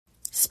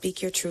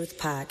Speak Your Truth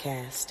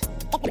podcast.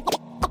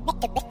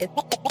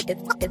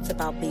 It's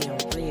about being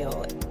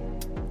real.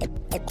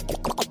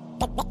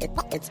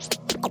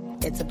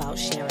 It's about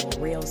sharing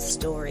real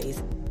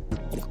stories.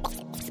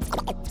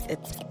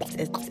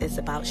 It's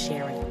about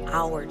sharing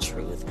our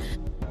truth.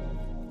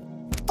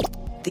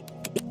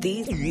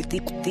 These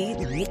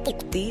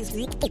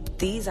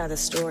are the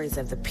stories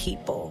of the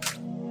people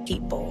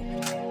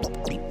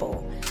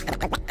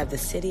of the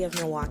city of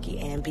Milwaukee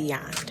and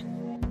beyond.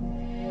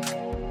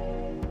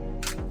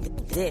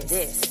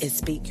 This is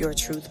Speak Your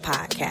Truth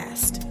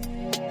podcast.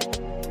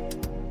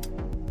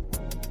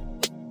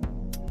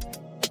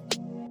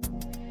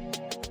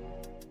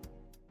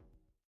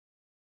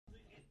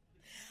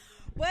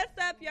 What's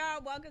up,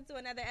 y'all? Welcome to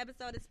another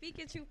episode of Speak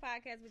Your Truth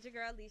podcast with your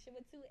girl Alicia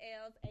with 2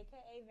 L's,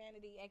 aka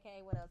Vanity,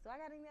 aka what else? Do I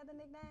got any other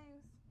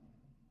nicknames?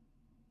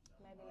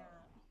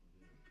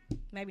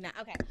 Maybe not.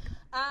 Okay.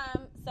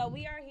 So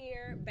we are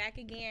here back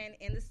again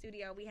in the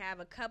studio. We have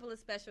a couple of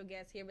special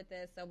guests here with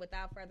us. So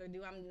without further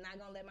ado, I'm not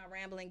gonna let my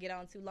rambling get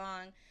on too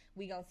long.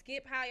 We gonna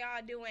skip how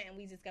y'all doing, and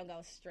we just gonna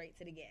go straight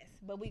to the guests.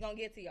 But we gonna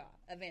get to y'all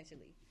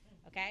eventually.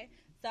 Okay.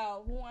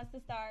 So who wants to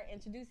start?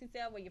 Introduce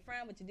yourself. Where you're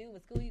from? What you do?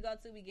 What school you go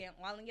to? We get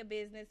all in your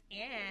business.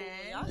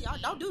 And y'all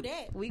don't do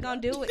that. We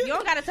gonna do it. You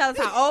don't gotta tell us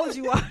how old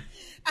you are.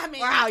 I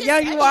mean, or how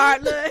young you are.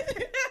 Look.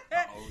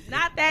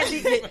 Not that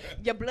deep.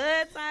 Your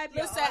blood type.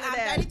 Listen,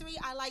 I'm 33.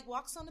 I like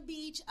walks on the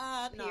beach.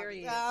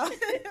 Period. No.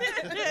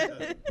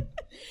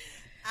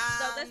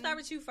 So let's start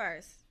with you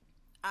first.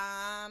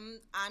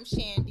 I'm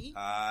Shandy.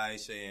 Hi,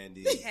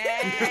 Shandy.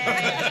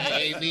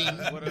 Hey. Hey,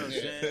 what up,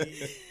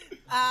 Shandy?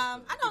 I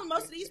know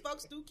most of these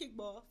folks do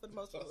kickball for the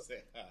most part.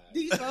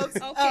 These folks.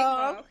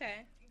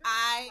 Okay.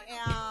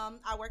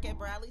 I work at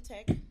Bradley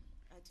Tech.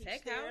 I teach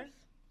Tech there.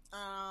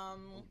 House?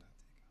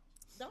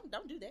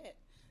 Don't do that.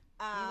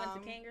 You went to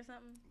King or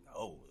something? No.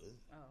 Oh.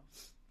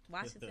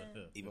 Washington?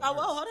 Well,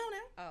 hold on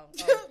now.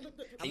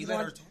 Oh. You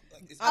let her talk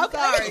like this. I'm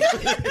sorry.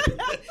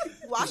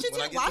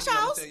 Washington, Wash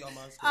House.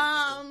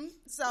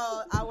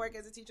 So I work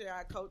as a teacher.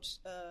 I coach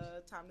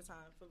time to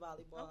time for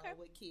volleyball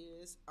with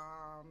kids.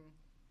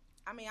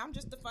 I mean, I'm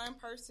just a fun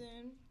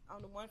person.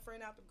 I'm the one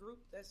friend out the group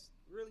that's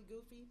really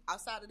goofy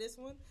outside of this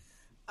one.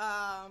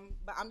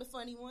 But I'm the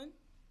funny one.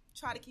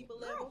 Try to keep it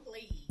level.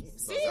 Please.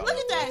 See, look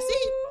at that.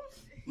 See,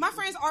 my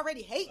friends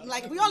already hating.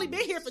 Like, we only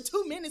been here for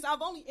 2 minutes.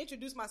 I've only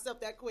introduced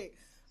myself that quick.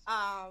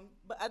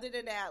 But other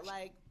than that,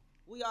 like,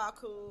 we all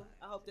cool.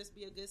 I hope this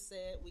be a good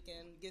set. We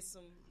can get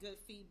some good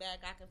feedback.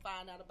 I can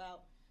find out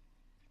about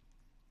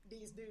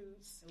these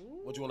dudes.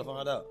 What you want to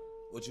find out?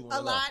 What you want to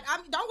A know? lot.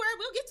 Don't worry.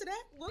 We'll get to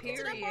that. We'll get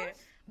to that part.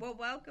 Well,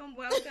 welcome.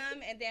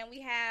 And then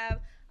we have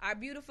our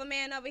beautiful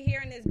man over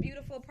here in this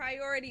beautiful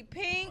Priority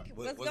Pink.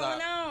 What's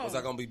going on? Was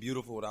that going to be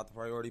beautiful without the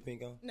Priority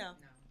Pink on? No.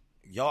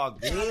 Y'all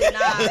good?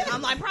 Nah,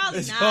 I'm like, probably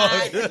not.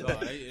 So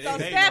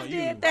Steph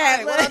did that.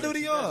 Hey, what I do to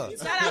y'all?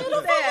 Shout out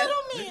to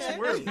Steph.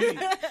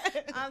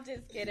 I'm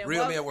just kidding.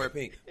 Real men wear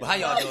pink. But how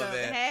y'all doing,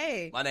 man?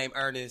 Hey. My name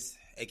Ernest,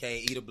 a.k.a.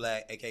 Eater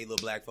Black, a.k.a. Little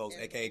Black Folks,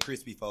 a.k.a.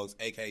 Crispy Folks,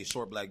 a.k.a.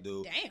 Short Black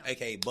Dude, Damn.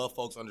 a.k.a. Buff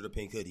Folks under the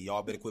pink hoodie.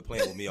 Y'all better quit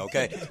playing with me,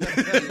 okay?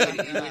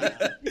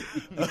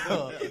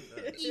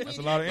 That's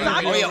a lot of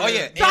energy. Oh,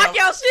 yeah. Talk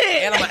your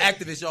shit. And I'm an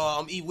activist, y'all.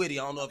 I'm E Witty.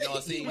 I don't know if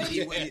y'all see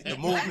E Witty, the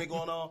movement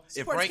going on.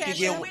 If Frank can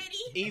get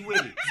E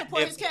Witty,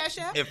 Support his cash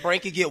app. if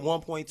Frank can get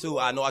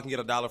 1.2, I know I can get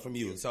 $1 from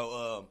you.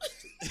 So,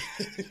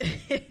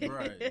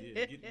 Right,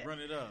 yeah. Run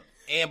it up.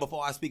 and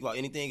before I speak about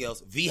anything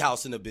else, V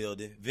House in the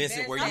building.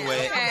 Vincent, where you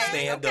Okay. at?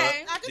 Stand Okay. up.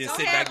 I can Just go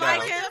sit ahead, back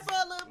Mike, down. here for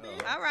a little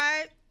bit. All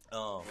right.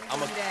 I'm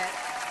Do a. that.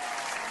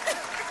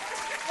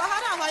 Well,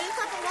 hold on. Why you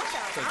talking Wash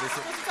House?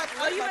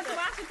 Oh, you went to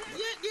Washington?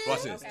 Yeah.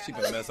 Watch this. Okay. She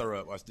gonna mess her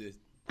up. Watch this.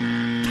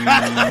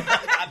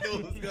 I knew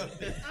it was gonna.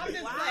 I'm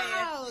just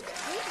Wow. playing.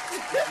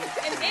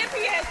 And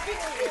NPS,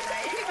 period.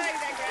 Like, anybody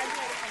that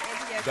graduated from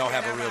NPS Don't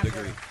have a I'm real not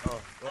degree. working.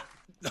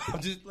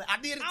 I'm just. I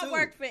did it too. I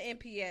worked for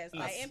NPS.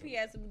 Like,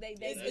 NPS, they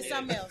It's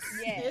something else.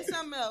 Yeah. It's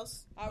something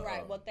else. All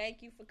right. Well,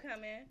 thank you for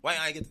coming. Why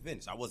I ain't get to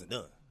finish? I wasn't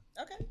done.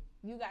 Okay.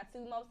 You got 2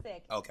 more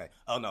seconds. Okay.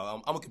 Oh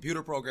no, I'm a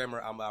computer programmer.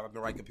 I've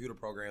been writing computer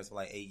programs for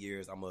like 8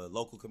 years. I'm a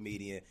local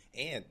comedian,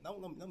 and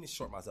let me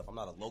short myself. I'm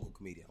not a local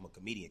comedian. I'm a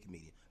comedian.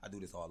 I do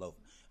this all over,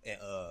 and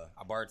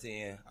I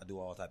bartend. I do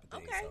all type of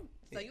things. Okay.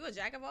 So you a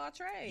jack of all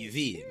trades. You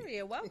feel me?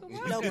 Period. Welcome.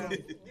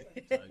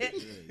 Yeah.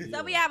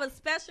 So we have a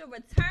special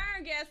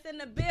return guest in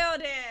the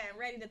building,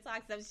 ready to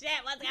talk some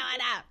shit. What's going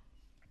on?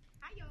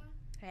 Hi, y'all.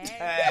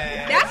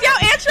 Hey. That's your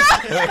intro?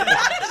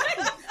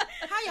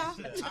 Hi,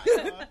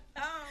 y'all.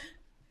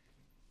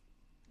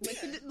 What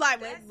you do,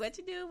 like what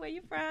you do? Where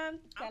you from?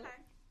 Tell Okay. us.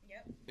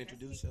 Yep.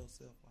 Introduce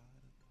yourself.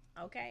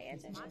 Okay,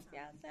 introduce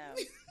yourself.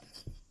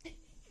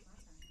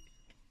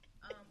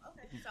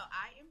 Okay. So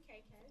I am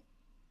KK.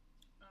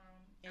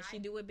 And she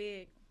do it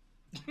big.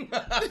 See,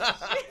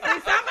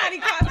 somebody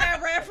caught that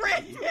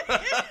reference.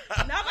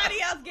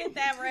 Nobody else get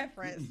that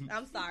reference.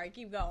 I'm sorry.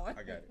 Keep going.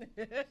 I got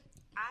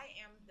I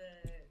am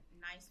the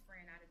nice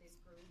friend out of this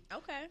group.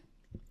 Okay.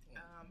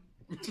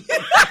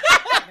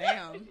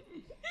 Damn.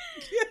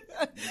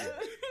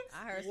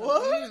 I heard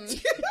What? something.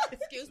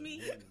 Excuse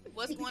me.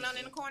 What's going on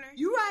in the corner?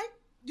 You right.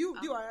 You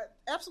are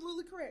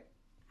absolutely correct.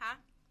 Huh?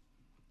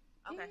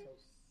 Okay.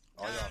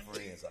 All y'all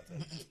friends, I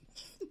think.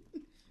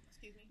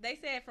 Excuse me. They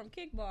said from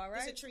kickball,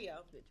 right? It's a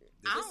trio.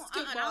 I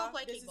This is don't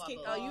play This is kickball.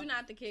 kickball. Oh, you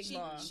not the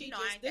kickball. She You know,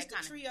 I just, ain't this that the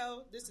kinda-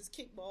 trio. This is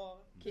kickball.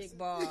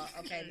 Kickball.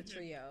 Okay, the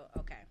trio.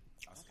 Okay.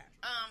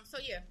 So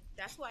yeah,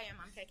 that's who I am.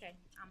 I'm KK.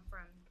 I'm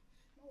from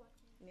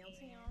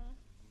Milltown.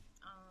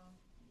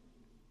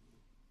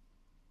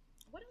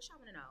 What else y'all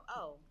want to know?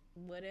 Oh,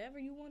 Whatever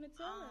you want to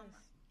tell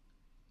us.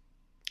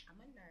 I'm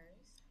a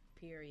nurse.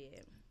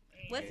 Period.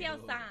 What's your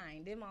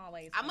sign? Them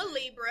always. I'm a fun.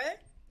 Libra.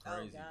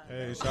 Crazy.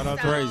 Hey, shout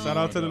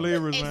out to the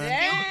Libras, man.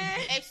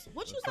 Yeah.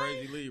 What you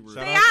Crazy say? Libra.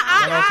 Shout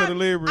See, out to the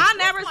Libras. I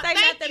never say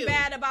Thank nothing you.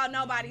 bad about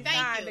nobody's Thank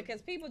sign you.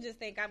 because people just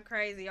think I'm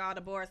crazy all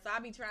the board. So I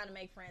be trying to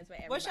make friends with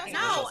everybody. What's your sign?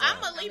 No, I'm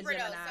I'm a a Libra though.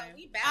 Gemini. So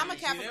we back. I'm a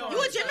Capricorn.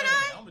 You a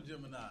Gemini? I'm a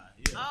Gemini.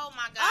 Yeah. Oh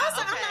my Oh, god.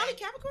 so I'm the Okay. only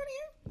Capricorn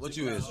here? What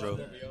you is, Drew?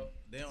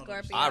 They don't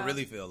Scorpio. I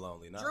really feel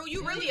lonely now. Drew,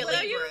 you really a What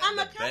are you? Libra. I'm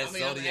a Best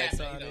Capricorn. zodiac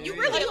sign. You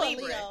really a I'm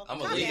Libra.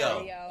 I'm a Okay. Leo.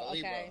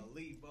 Okay.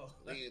 Libra.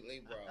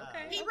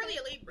 Okay. He really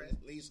a Libra.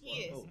 He is.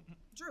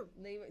 Drew.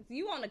 Libra.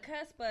 You on the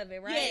cusp of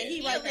it, right? Yeah, he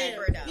He right a there.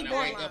 Libra though. He When I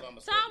wake borderline. up, I'm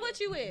a Tom, what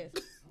you is?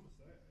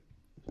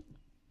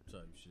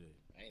 Type shit.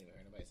 I ain't never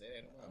heard nobody say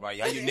that. Right,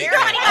 how you nickname?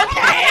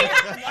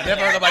 I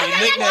never heard nobody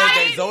nickname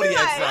their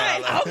zodiac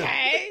sign. Like,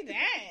 Okay,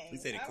 dang. he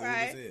said it All cool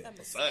right. as hell.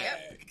 Sag.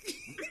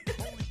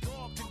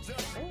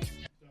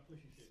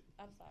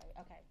 I'm sorry.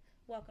 Okay.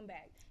 Welcome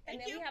back. And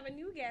Thank then you. we have a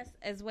new guest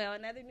as well,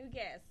 another new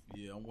guest.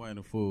 Yeah, I'm wearing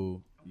a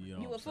fool. You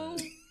know You a what I'm fool?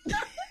 saying?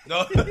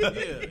 No.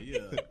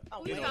 Yeah.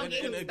 Oh, You we know, gonna in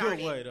get a him good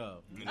started. way, though.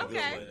 In a good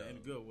Okay. way, though. In a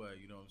good way,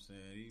 you know what I'm saying?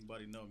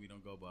 Anybody know me,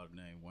 don't go by the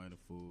name Wayne the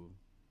Fool.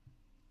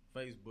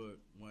 Facebook,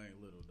 Wayne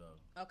Little,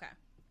 though. Okay.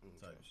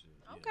 Type shit.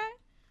 Yeah.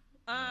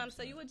 Okay.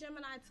 So you a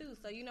Gemini too,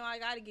 so you know I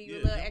gotta give you a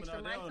Yeah, little Gemini, extra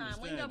they mic don't time.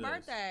 When your understand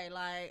us. birthday?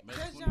 Like, May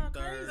Cause y'all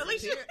crazy. 23rd.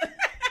 Alicia.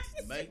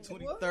 May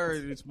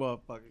 23rd, this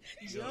motherfucker.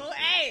 You know what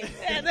I'm hey.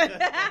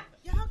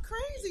 Y'all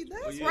crazy.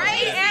 That's Yeah. Right?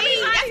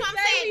 right. That's what I'm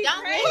saying.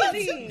 Don't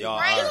crazy. lose. Y'all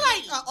Right? are.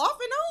 Like an off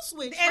and on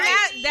switch.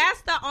 And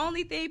that's the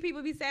only thing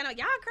people be saying. Like,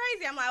 y'all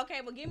crazy. I'm like,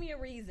 okay, well, give me a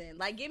reason.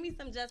 Like, give me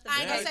some I ain't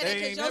justification. gonna say that They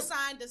because ain't your never-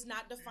 sign does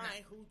not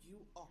define who you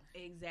are.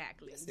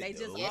 Exactly. Yes, They they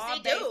just do. Yes, all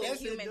they do. basic Yes,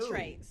 they human do.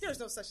 traits. There's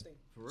no such thing.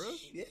 For real?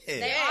 They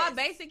Yeah. are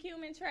basic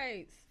human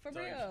traits, for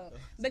real.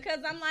 Because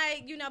I'm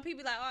like, you know,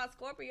 people like, oh,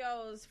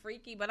 Scorpio's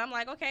freaky. But I'm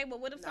like, okay, but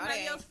what if No,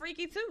 somebody they else ain't.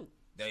 freaky too?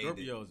 They-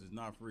 Scorpios is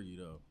not free,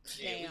 though.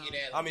 Yeah, we Damn. get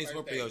that How many on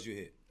the first Scorpios day. you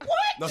hit? What?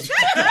 No.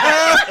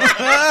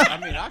 I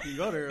mean, I can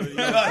go there. You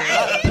know what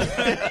I'm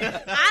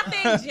saying? I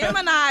think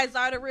Geminis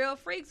are the real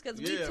freaks because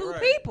we Yeah, two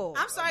right. people.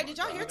 I'm sorry. Did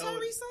y'all hear I know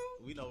Tyree's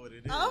song? We know what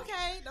it is.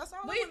 Okay, that's all.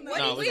 Wait, I what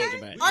know. No, we gonna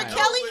get back. R. Nah.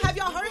 Kelly, have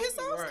y'all heard his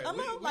songs? Right. I'm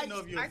We like, know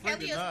if you're R. a freak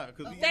Kelly or is- not.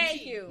 Cause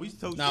Thank you. We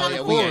told No, you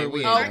yeah, before.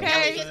 we Okay.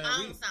 Kelly his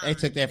own sign. They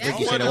took that freaky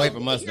That's shit why- away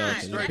from us, He though. not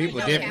 'Cause straight. people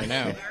No different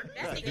now. Capricorn.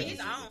 That's his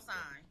own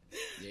sign.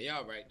 Yeah,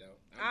 y'all right, though.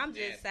 I'm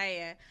just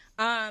saying.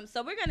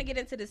 So we're gonna get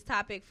into this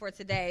topic for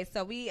today.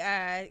 So we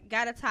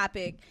got a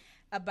topic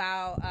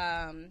about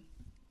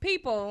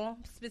people,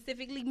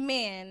 specifically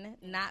men,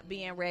 not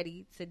being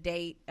ready to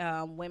date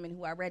women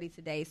who are ready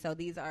to date. So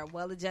these are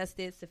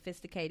well-adjusted,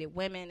 sophisticated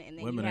women, and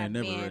then Women you have ain't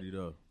never men. ready,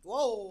 though.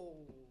 whoa,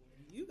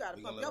 you gotta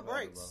We pump gonna your let him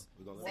have it, brakes. bro.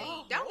 We gonna let him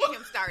have See, don't get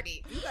him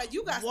started.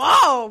 You got.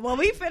 Whoa! Well,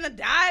 we finna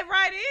dive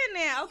right in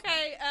there.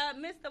 Okay,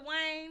 Mr.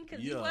 Wayne,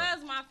 because you Yeah.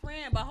 was my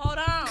friend, but hold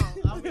on.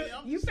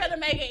 You finna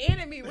make an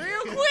enemy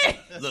real quick.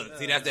 it. Look,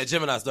 see, that's that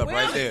Gemini stuff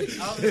right there.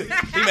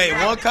 He made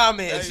one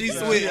comment and she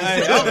switched. Drew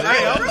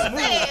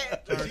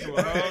said. Turn to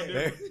a whole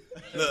different-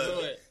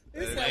 Look,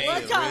 It's Hey, like, what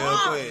real come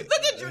on? quick.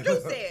 Look at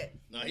Drew said.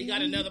 No, he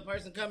got another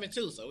person coming,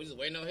 too, so we just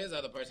waiting on his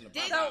other person to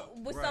pop So,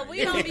 out. so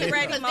we don't be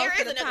ready Because most there of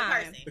is the another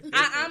time.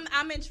 person.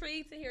 I'm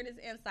intrigued to hear this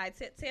insight.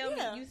 Tell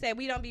Yeah. me, you said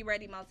we don't be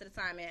ready most of the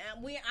time, and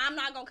I'm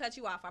not gonna cut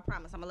you off. I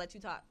promise. I'm gonna let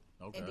you talk.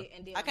 Okay.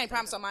 And then I can't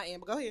promise on my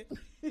end, but go ahead.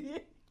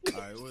 All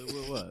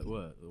right,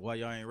 what? Why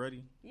y'all ain't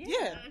ready?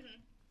 Yeah.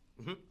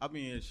 I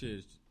mean,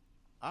 shit.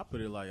 I put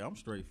it like I'm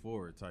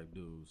straightforward type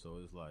dude, so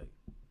it's like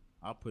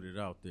I put it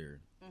out there.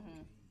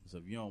 So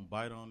if you don't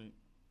bite on it,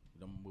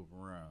 don't move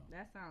around.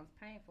 That sounds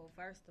painful.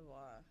 First of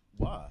all,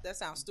 Why? That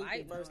sounds stupid.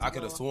 Bite. First I of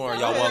could have all. sworn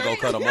y'all wasn't gonna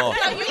cut him off.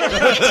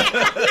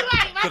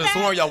 Could have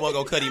sworn y'all wasn't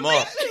gonna cut him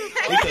off.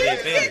 He could have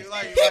finished.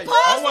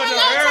 I want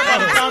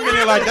everybody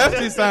commenting like that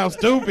shit sounds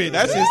stupid.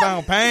 That shit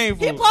sound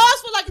painful. He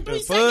paused for like 3 The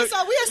seconds, fuck?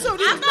 so we assumed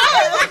he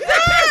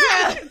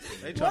was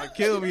They trying to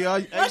kill me.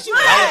 What you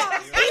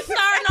he's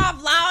starting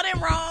off loud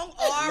and wrong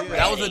already.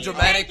 That was a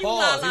dramatic Thank you,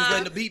 pause. He was Lala.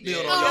 letting the beat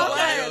build on Oh, y'all. it You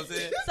know what was. I'm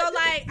saying? So,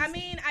 like,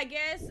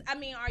 I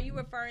mean, are you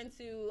referring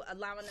to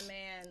allowing a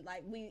man,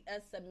 like,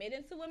 us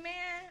submitting to a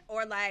man,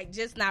 or like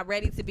just not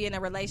ready to be in a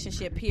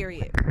relationship?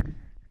 Period.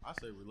 I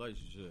say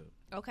relationship.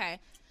 Okay.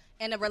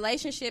 In a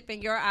relationship,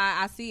 in your eye,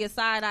 I see a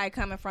side eye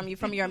coming from you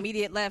from your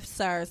immediate left,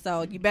 sir.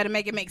 So you better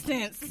make it make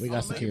sense. We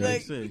got Make security.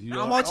 sense. I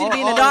don't want you to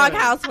be in the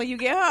doghouse when you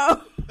get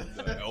home.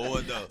 No,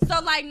 it don't.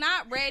 So like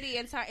not ready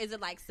in turn. Is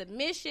it like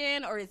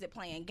submission or is it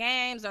playing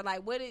games or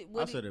like what?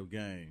 I said it was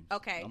games.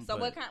 Okay, I'm so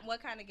playing.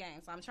 what kind of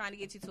games? So I'm trying to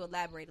get you to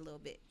elaborate a little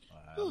bit.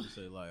 I would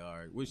say like, all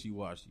right,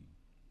 wishy-washy.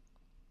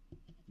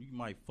 You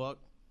might fuck,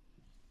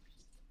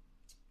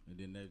 and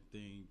then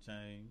everything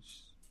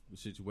change. The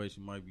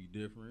situation might be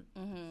different.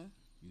 Mm-hmm.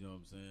 You know what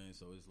I'm saying?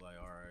 So it's like,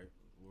 all right,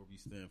 where we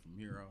stand from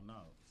here on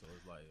out. So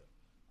it's like,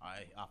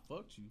 I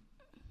fucked you.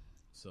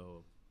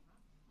 So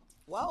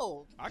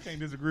Whoa. I can't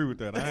disagree with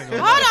that. I ain't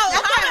gonna Hold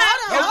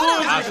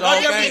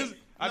lie. on.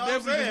 I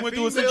definitely just went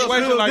through a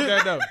situation like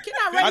that, though.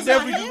 I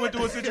definitely just went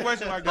through a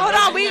situation like that. Hold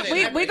on,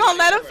 we gonna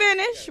let him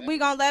finish. We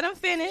gonna let him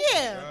finish.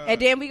 Yeah.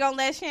 And then we gonna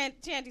let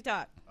Shanty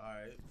talk. all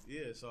right,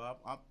 yeah. So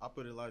I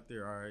put it like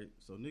there. All right.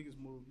 So niggas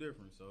move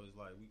different. So it's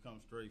like we come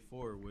straight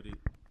forward with it.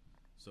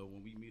 So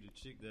when we meet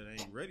a chick that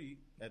ain't ready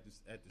at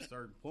the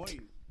certain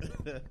point, you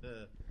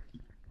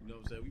know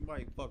what I'm saying? We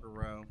might fuck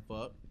around,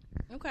 fuck.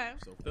 Okay.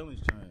 So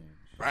feelings change.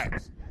 Right.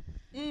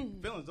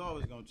 Feelings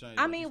always gonna change.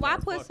 I Once mean, you why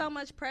start put fucking. so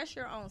much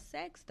pressure on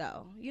sex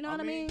though? You know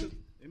what I mean? 'Cause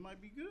it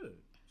might be good.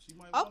 She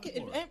might want Okay.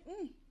 it more.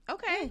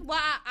 Okay. Well,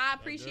 I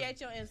appreciate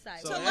your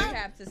insight. So So what you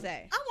have to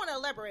say? I want to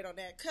elaborate on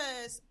that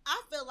because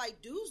I feel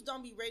like dudes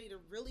don't be ready to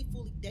really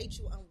fully date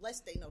you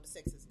unless they know the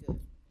sex is good.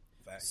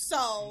 Facts.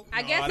 So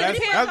I guess that's- it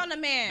depends on the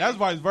man. That's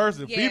vice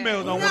versa. Yeah.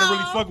 Females don't want to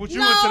really fuck with you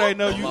No, until they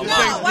know you no, can no,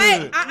 taste wait,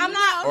 good. I'm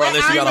not. Or wait,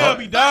 unless you got a Female whole-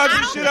 be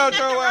dodging shit out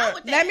your ass.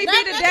 Let me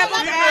be the devil's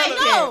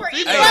advocate. No.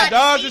 Female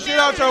dodge the shit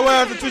out your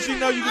ass until she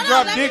know you can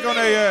drop dick on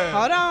their ass.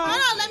 Hold on.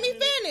 Hold on, let me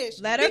finish.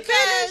 Let her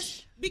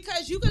finish.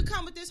 Because you could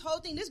come with this whole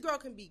thing. This girl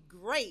can be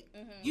great,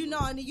 you know,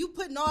 and then you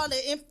putting all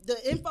the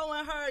info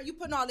in her, you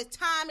putting all the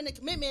time and the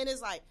commitment. And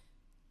it's like,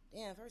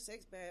 damn, if her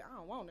sex bad, I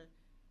don't want her.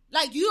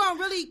 Like you don't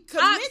really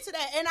commit to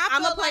that. And I I'm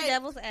feel gonna play like,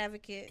 devil's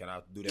advocate. Can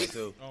I do that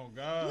too? Oh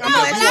God. no, I'm but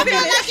gonna let I you feel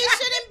finish. like it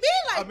shouldn't be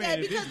like I mean, that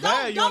if because it's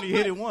bad, you don't only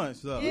hit it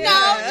once. So. No, It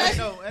that's-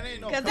 ain't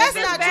no Because That's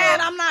if it's not bad,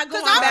 true. I'm not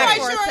going Because I'm back quite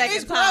for a sure second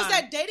it's girls time.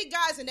 that dated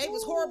guys and they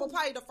was horrible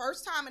probably the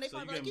first time, and they So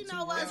probably you like, give you them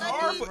know two what?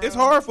 rounds. let me- It's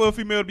hard for a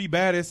female to be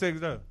bad at sex,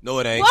 though. No,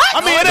 it ain't. What? I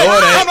mean, No,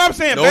 it ain't. I'm not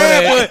saying No, it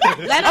ain't. bad,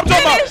 but Let I'm him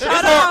talking about finish.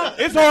 Hold on.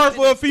 it's hard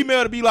for a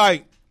female to be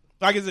like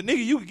as a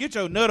nigga, you can get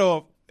your nut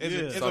off. As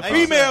a Sometimes.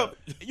 female,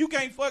 you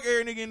can't fuck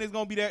every nigga and it's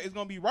gonna be that. It's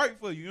gonna be right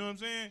for you. You know what I'm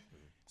saying?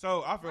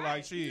 So I feel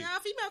like shit. Nah,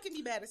 female can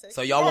be bad at sex.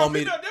 So y'all want me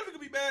female to? definitely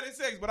could be bad at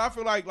sex, but I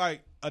feel like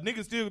a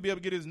nigga still could be able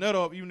to get his nut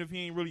off even if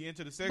he ain't really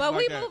into the sex. But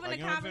like we that. moving Like, the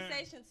you know what I'm saying?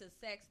 conversation to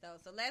sex though,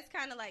 so let's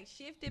kind of like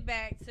shift it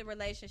back to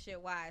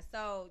relationship wise.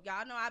 So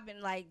y'all know I've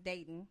been like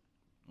dating,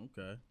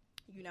 Okay.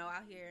 you know,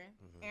 out here.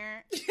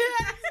 Aaron. Out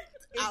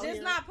It's just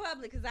here. not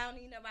public because I don't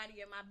need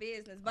nobody in my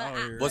business. But Out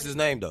here. What's his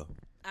name though?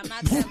 I'm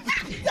not telling.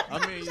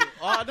 I mean,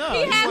 oh no.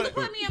 He you has wanna- to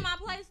put me in my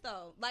place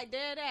though, like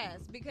dead ass,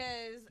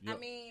 because I Yep.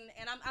 mean,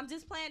 and I'm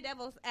just playing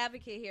devil's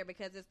advocate here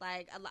because it's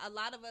like a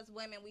lot of us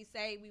women, we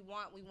say we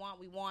want.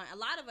 A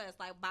lot of us,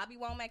 like Bobby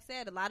Womack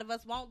said, a lot of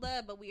us want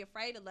love, but we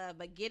afraid of love.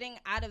 But getting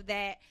out of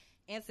that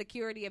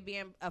insecurity of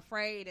being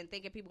afraid and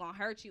thinking people gonna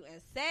hurt you, and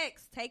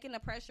sex, taking the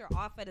pressure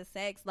off of the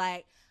sex,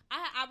 like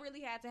I really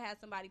had to have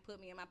somebody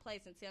put me in my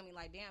place and tell me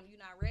like, damn, you're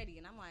not ready,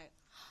 and I'm like,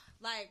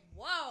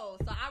 whoa.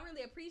 So I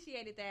really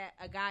appreciated that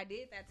a guy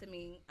did that to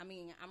me. I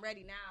mean, I'm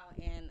ready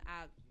now, and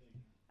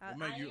What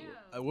make you?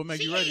 am. What make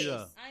She you ready is.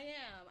 though? I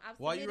am. I've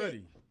Why you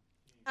submitted.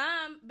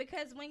 ready?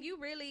 Because when you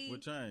really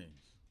What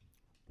changed?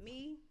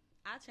 me,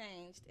 I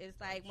changed. It's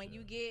like when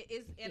you get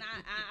and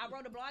I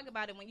wrote a blog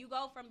about it. When you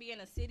go from being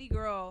a city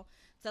girl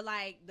to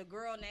like the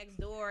girl next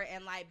door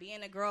and like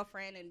being a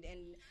girlfriend and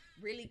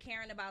really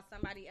caring about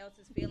somebody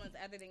else's feelings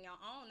other than your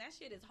own, that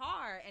shit is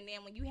hard. And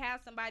then when you have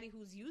somebody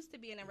who's used to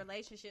being in a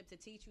relationship to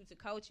teach you, to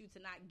coach you, to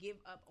not give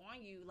up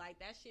on you, like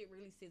that shit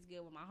really sits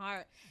good with my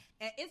heart.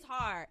 And it's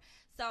hard.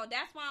 So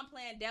that's why I'm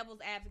playing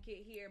devil's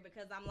advocate here,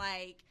 because I'm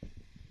like,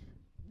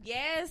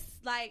 yes,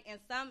 like in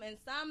some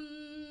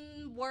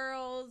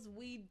worlds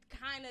we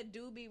kind of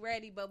do be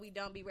ready, but we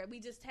don't be ready. We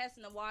just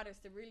testing the waters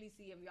to really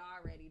see if y'all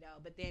ready though.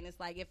 But then it's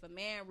like if a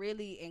man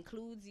really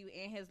includes you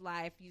in his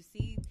life, you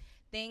see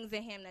things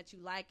in him that you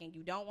like and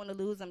you don't want to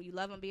lose him, you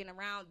love him being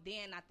around,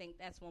 then I think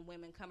that's when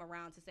women come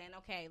around to saying,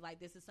 okay,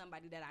 like this is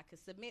somebody that I could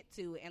submit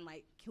to and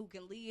like who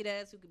can lead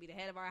us, who could be the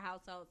head of our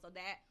household. So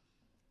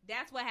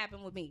that's what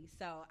happened with me.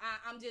 So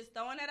I'm just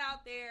throwing it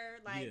out there,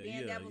 like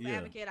being devil's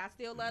advocate. I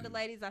still love the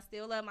ladies. I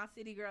still love my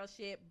city girl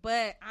shit.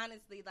 But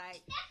honestly,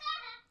 like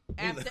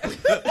after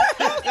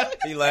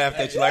He laughed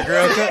at you like,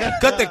 girl,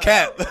 cut the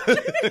cap.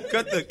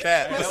 Cut the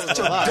cap. That's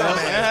your it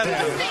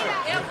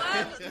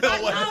was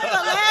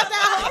I laughed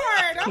that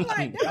hard. I'm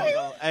like,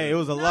 damn. Hey, it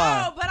was a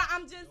lie. no, but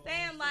I'm just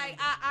saying, like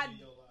I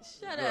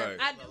shut up. Right.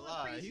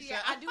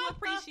 I do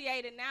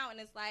appreciate it now, and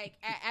it's like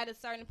at a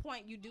certain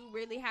point, you do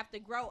really have to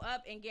grow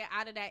up and get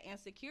out of that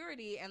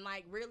insecurity and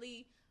like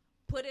really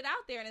put it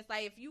out there. And it's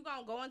like if you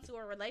gonna go into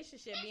a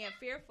relationship being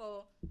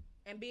fearful,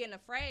 and being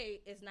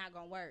afraid is not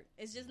gonna work.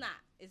 It's just not.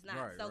 It's not.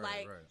 Right, so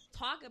right.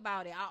 talk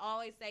about it. I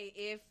always say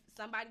if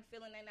somebody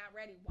feeling they're not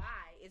ready, why?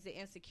 Is it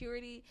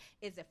insecurity?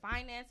 Is it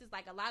finances?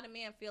 Like a lot of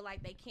men feel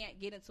like they can't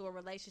get into a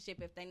relationship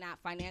if they're not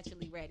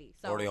financially ready.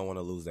 So or they don't want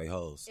to lose their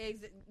hoes.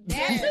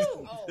 That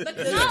too. But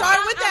Start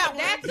with that one.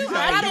 That too.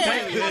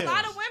 A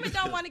lot of women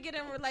don't want to get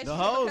in a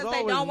relationship because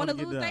they don't want to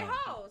lose their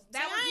hoes.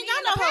 That was me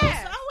in the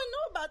past. I wouldn't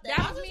know about that.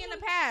 That was me in the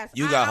past.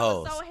 You got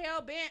hoes. I was so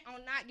hell bent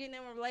on not getting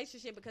in a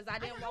relationship because I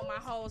didn't want my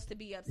hoes to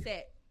be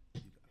upset.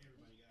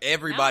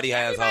 Everybody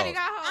has hoes. I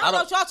don't know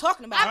what y'all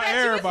talking about. Not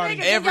everybody.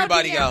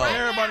 Everybody got hoes.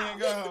 Everybody ain't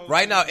got hoes.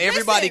 Right now,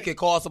 everybody can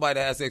call somebody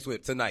to have sex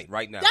with tonight.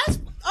 Right now. That's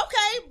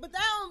okay, but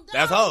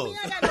that's hoes.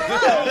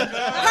 hoes.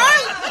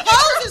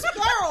 Hoes is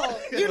plural.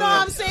 You know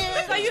what I'm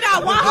saying? So you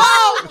got one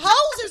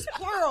hoes is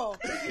plural.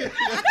 Hey,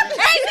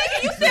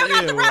 nigga, you still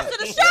got the rest of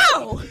the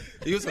show.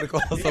 He was gonna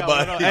call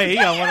somebody. Hey, he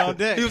got one on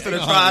deck. He was gonna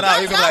try it out.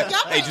 He was like,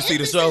 "Hey, did you see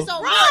the show?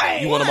 Right.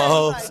 You one of my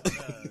hoes?"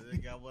 They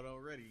got one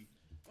already.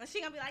 And she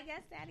gonna be like,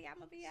 "Yes, daddy, I'm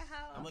gonna be a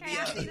hoe. I'ma Okay, be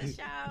I a see hoe." the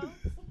show."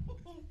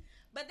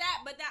 But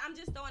that, I'm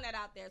just throwing that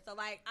out there. So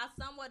like, I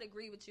somewhat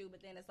agree with you,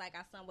 but then it's like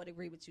I somewhat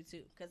agree with you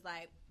too, because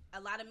like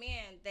a lot of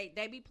men, they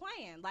be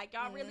playing, like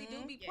y'all really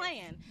do be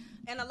playing,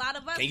 and a lot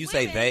of us. Can you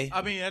women, say they?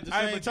 I mean, at the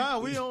same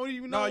time, we don't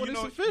even know No, what you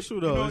it's know-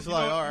 official though. It's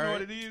like, all You know right.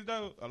 what it is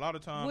though? A lot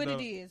of times, What though,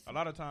 it is? A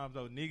lot of times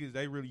though, niggas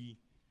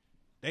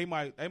they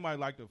might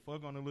like to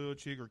fuck on a little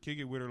chick or kick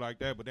it with her like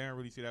that, but they don't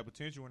really see that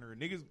potential in her.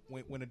 Niggas,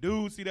 when a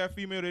dude see that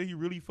female that he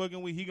really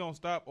fucking with, he gonna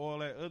stop all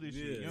that other shit.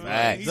 You know what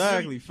I mean? He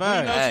Exactly, really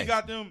facts. know she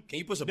got them. Can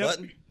you push a them-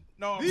 button?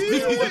 No,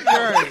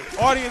 Right.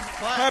 audience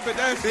clap at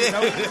that shit.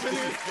 Know what I'm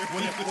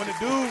saying? When the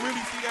dude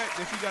really see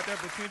that she got that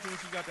potential and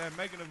she got that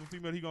making of a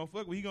female he gonna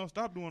fuck with, he gonna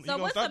stop doing. So he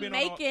gonna what's stop the being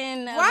on all-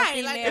 making of Right,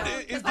 a like, female?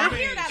 it's 'Cause I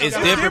hear that It's a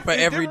lot. different for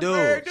every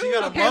dude. She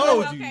got a Okay,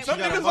 mold okay, you. okay. Some She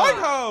got a niggas mold. like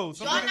hoes.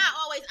 Some Y'all niggas- not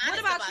always honest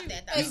about about you?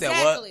 that though. You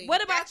said what?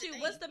 What about That's the you?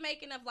 thing. What's the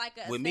making of like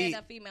a With me,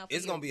 female?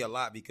 it's gonna be a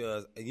lot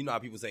because you know how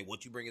people say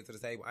what you bring it to the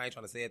table. I ain't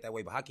trying to say it that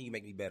way, but how can you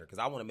make me better? Because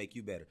I want to make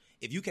you better.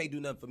 If you can't do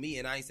nothing for me,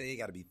 and I ain't say it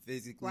got to be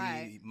physically,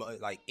 Right.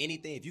 like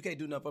anything. If you can't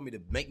do nothing for me to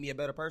make me a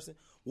better person,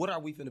 what are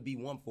we finna be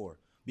one for?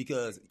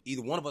 Because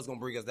either one of us gonna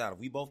bring us down. If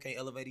we both can't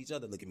elevate each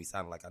other, look at me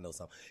sounding like I know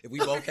something. If we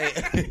both can't,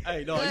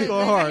 Hey, no, you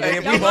going hard.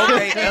 if we both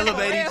can't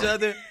elevate each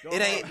other,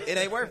 it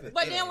ain't worth it.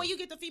 But then when you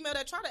get the female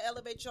that try to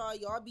elevate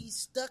y'all be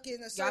stuck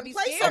in a certain be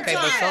place. scared. Okay,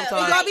 but sometimes.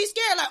 sometimes- And y'all be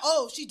scared, like,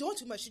 oh, she doing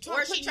too much. She trying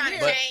Or to put she me trying to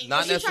here. change.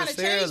 Not Or she trying to change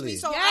me. necessarily.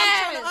 So Yes. I'm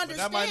trying to But understand.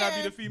 that might not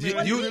be the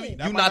female. You that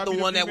not might the be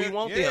one that we female.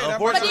 want Yeah, then, that might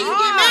But then unfortunately.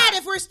 you get mad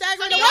if we're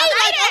staggering So away. y'all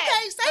say Like, that.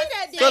 okay, say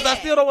that then. Because I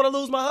still don't want to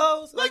lose my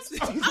hoes. Like,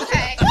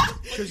 Okay.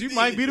 Because you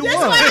might be the That's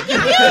one. why the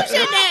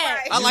confusion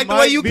there. I like the might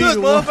way you be cook,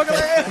 the one.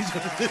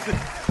 motherfucker.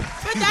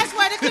 But that's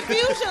where the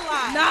confusion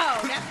lies. No,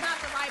 that's not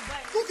the right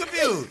button. Who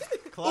confused?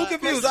 Who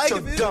confused? I ain't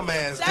confused.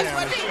 Dumbass. That's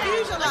where the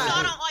confusion But y'all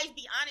lies. don't always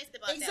be honest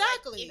about Exactly.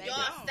 that. Like, if They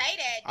y'all don't. say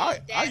that, I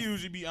that's-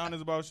 usually be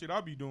honest about shit I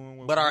be doing.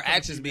 When But our when it comes to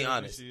actions be females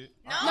and honest. shit.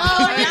 No,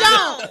 No, you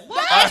don't.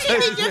 The action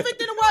be different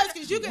than the words.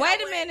 Because you can.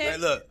 Wait a Hey, minute.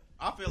 look,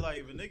 I feel like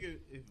if a nigga,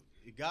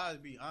 if guys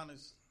be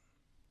honest,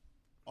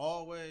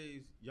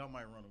 always, y'all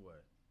might run away.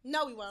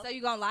 No, we won't. So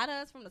you gonna lie to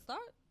us from the start?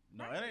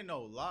 No, it ain't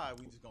no lie.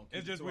 We just gonna keep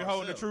It's just it to we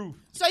holding the ourselves. truth.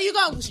 So you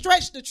gonna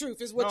stretch the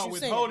truth is what No, you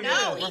saying. withholding No, it.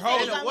 he We're said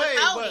holding it's In a way, withholding.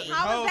 but How is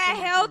Withhold that some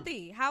of the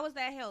healthy? How is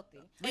that healthy?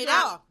 At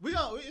all.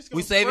 It's gonna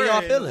We saving spread y'all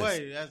in a feelings.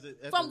 way as the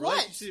From what?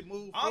 relationship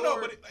move I don't know,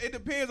 forward. but it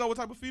depends on what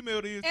type of female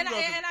it is. And too, I-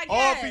 though, and I 'cause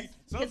all guess,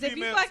 some 'cause if you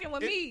females- fucking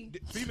with me-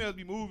 females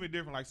be moving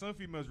different. Like some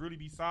females really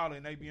be solid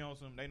and they be on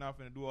some. They not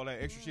finna do all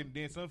that extra shit. And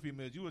then some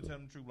females, you would tell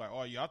them the truth, like,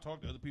 oh yeah, I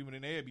talk to other people,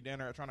 and they'd be down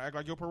there trying to act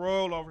like your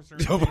parole officer.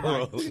 Your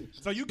parole. Like,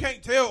 so you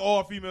can't tell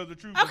all females the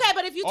truth. Okay,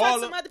 but if you All talk to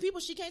of- some other people,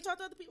 she can't talk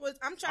to other people.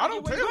 I'm trying I to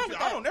don't get where tell. you're going with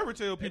I that. don't never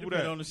tell It people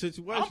depends that. on the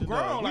situation. I'm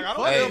grown. though. Like I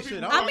don't Hey. tell Shit,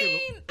 people. I I don't give a-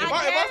 mean, If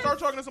I guess, start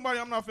talking to somebody,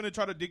 I'm not finna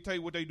try to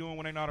dictate what they doing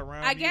when they not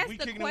around. I me. guess If we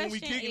the kicking it when we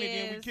question kicking it,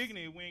 then we is- kicking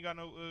it. We ain't got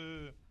no no other.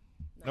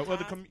 You know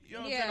what I'm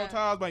saying? Yeah. No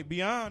ties like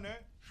beyond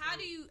that.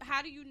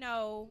 how do you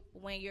know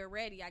when you're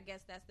ready? I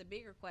guess that's the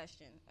bigger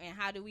question. And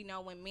how do we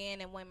know when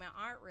men and women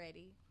aren't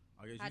ready?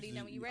 How do you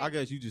know when you're ready? I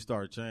guess you just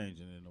start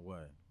changing in a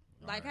way.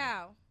 Like Alright.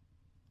 how?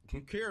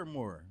 You care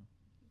more.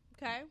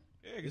 Okay.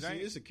 Yeah, 'cause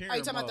It's a caring Are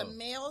you talking about the mode.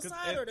 male 'Cause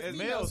side or the as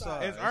female male side?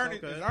 side. As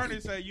Ernest, okay. as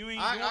Ernest say, you ain't.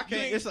 I you can't.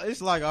 ain't-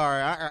 It's like all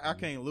right. I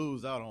can't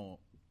lose out on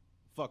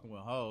fucking with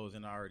hoes,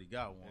 and I already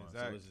got one.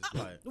 Exactly. So it's just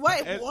like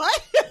Wait, As-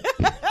 what?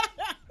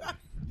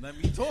 let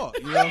me talk.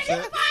 You know what I'm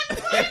saying?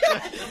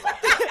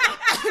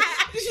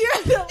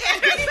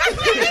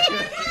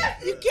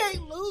 You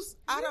can't lose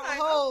out on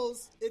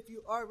hoes if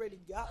you already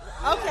got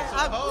one.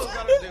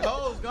 Okay, The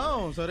hoes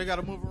gone, so they got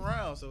to move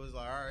around. So it's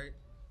like, all right,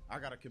 I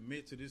got to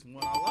commit to this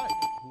one I like,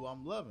 who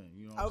I'm loving.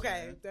 You know what I'm okay,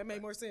 saying? that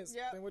made more sense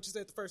than what you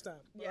said the first time.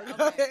 Yeah.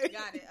 Okay.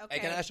 Got it. Okay. hey,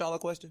 can I ask y'all a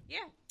question? Yeah.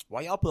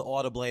 Why y'all put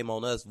all the blame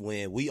on us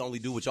when we only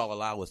do what y'all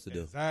allow us to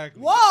do?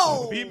 Exactly.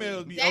 Whoa.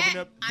 Females be That- opening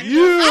up. I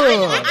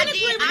Yeah.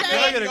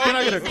 Can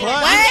I get a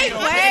clap? I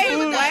can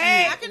agree with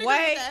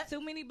Wait. that. Too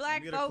many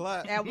black Get a folks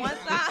clap. at one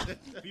time.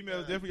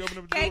 Females definitely open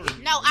up the Cake. door.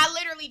 No, I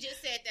literally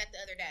just said that the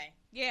other day.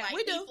 Yeah, Like,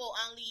 we do. people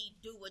only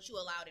do what you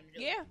allow them to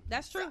do. Yeah,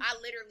 that's So true. I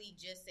literally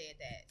just said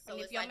that. So And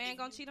if it's your like, man if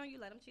gonna you- cheat on you,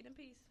 let him cheat in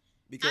peace.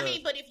 Because I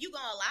mean, but if you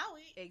gonna allow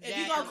it,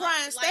 Exactly. If you gonna cry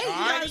and stay, Like, you I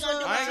might ain't, as well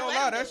do I ain't it. gonna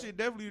lie, that shit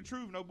definitely the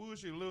truth. No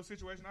bullshit. A little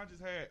situation I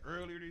just had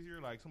earlier this year,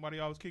 like somebody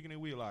I was kicking it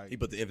with, like he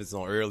put the emphasis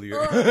on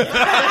earlier. It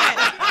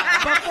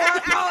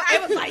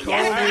was like, he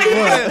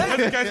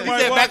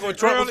said back when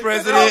Trump was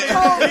president.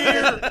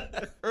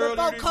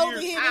 Before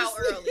COVID hit how us.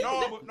 early?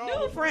 No,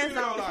 but friends for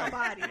real, on though,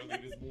 somebody.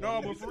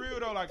 No, but for real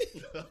though, like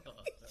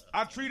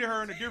I treated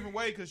her in a different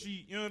way because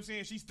she, you know what I'm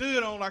saying, she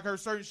stood on like her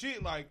certain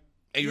shit, like.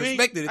 And you ain't-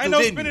 respected it ain't too, no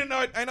didn't you? spending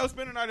night. Ain't no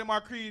spending night in my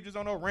crib just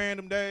on no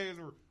random days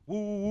or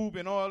whoop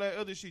and all that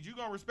other shit. You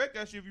gonna respect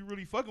that shit if you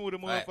really fucking with a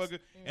Facts. motherfucker.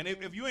 And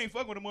if you ain't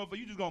fucking with a motherfucker,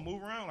 you just gonna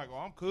move around like, oh,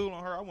 I'm cool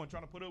on her. I wasn't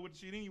trying to put up with the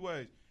shit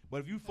anyways. But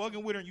if you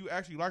fucking with her and you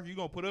actually like her, you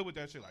gonna put up with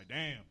that shit. Like,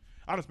 damn,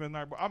 I done spent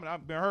the night.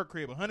 I've been her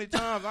crib 100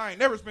 times. I ain't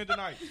never spent the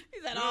night. He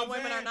said You know all what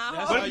I'm women are saying? not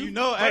That's hoes. how you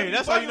know. But Hey, if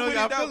that's you how you know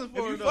fucking y'all with it, feeling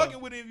though, for if it. you though. fucking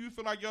with it, and you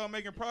feel like y'all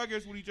making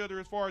progress with each other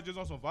as far as just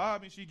on some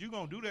vibe and shit, you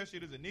gonna do that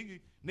shit as a nigga.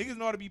 Niggas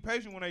know how to be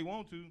patient when they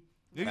want to.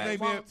 Niggas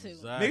ain't being Want to.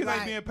 Exactly. niggas Right.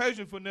 ain't being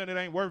patient for nothing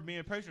that ain't worth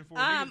being patient for.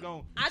 Niggas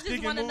gonna I stick just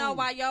and want to know move.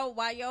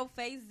 why your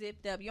face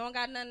zipped up. You don't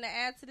got nothing to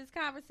add to this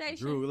conversation.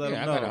 Drew, let Yeah,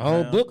 I him know. got a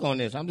whole man. book on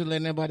this. I'm just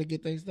letting everybody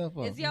get their stuff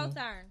off. It's your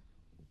turn.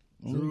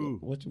 Drew.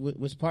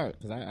 Which part?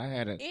 Because I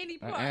had Any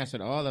I part.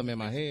 answered all of them in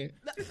my head.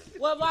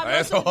 Well, why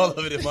That's all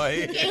of it in my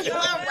head. Can you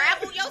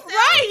unravel yourself?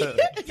 Right.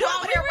 You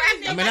over here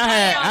rapping? I mean,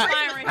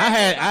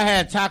 I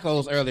had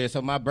tacos earlier,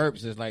 so my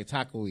burps is like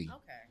taco-y.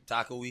 Okay.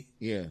 Taco-y.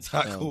 Yeah.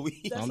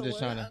 Taco-y. So I'm just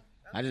trying to.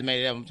 I just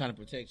made it up. I'm trying to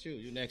protect you.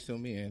 You next to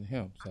me and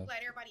him. So I'm glad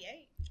everybody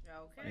ate.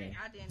 Okay,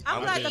 I didn't.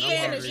 I'm glad the I'm fan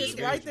hungry. is just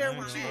right there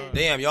with you.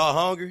 Damn, y'all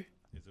hungry?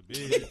 It's a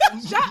big.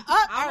 Shut up.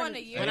 I want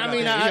to hear. But it. I mean,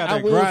 He got I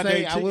that will grande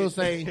say, I will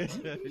chicken.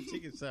 say,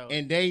 Chicken salad.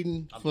 in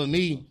dating, for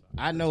me,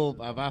 I know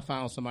if I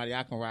found somebody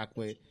I can rock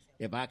with,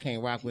 if I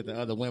can't rock with the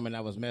other women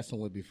I was messing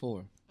with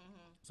before.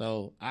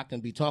 So I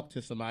can be talking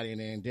to somebody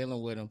and then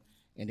dealing with them,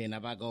 and then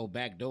if I go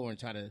back door and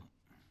try to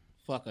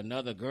fuck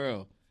another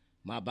girl,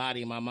 my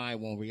body and my mind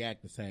won't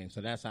react the same.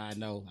 So that's how I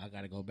know I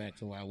got to go back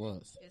to where I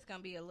was. It's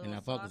gonna be a And little I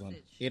focus on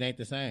sausage. it. It ain't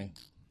the same.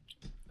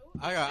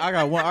 I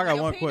got one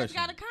Your penis question.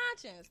 got a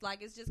conscience.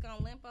 Like it's just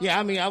gonna limp. Yeah, I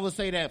over. mean, I would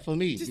say that for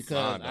me because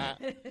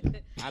fine,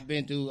 I've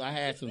been through. I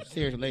had some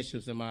serious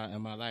relationships in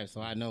my life,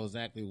 so I know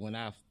exactly when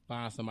I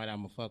find somebody I'm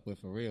gonna fuck with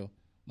for real.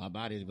 My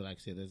body will be like,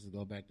 shit, let's just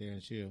go back there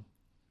and chill.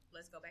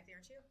 Let's go back there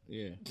and chill.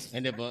 Yeah,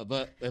 and then,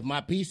 but if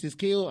my peace is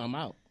killed, I'm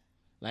out.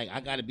 Like I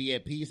gotta be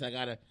at peace. I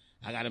gotta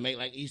make,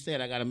 like he said,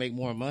 I gotta make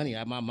more money.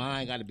 My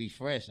mind gotta be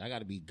fresh. I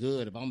gotta be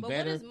good. If I'm But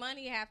better, what does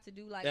money have to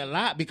do? Like a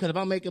lot, because if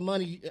I'm making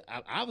money,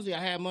 obviously I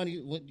had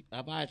money.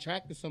 If I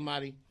attracted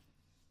somebody,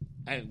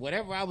 and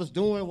whatever I was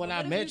doing when But I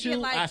what if met you you,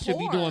 get, like, I should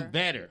be poor? doing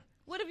better.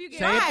 what if you get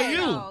Same for right, you.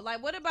 though?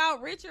 Like what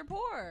about rich or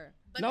poor?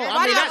 But No, that's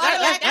I mean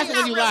not that's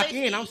when you lock in.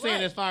 realistic. I'm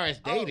saying as far as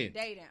dating. Oh,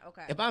 dating.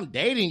 Okay. If I'm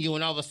dating you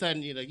and all of a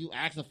sudden you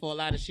asking for a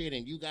lot of shit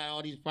and you got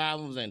all these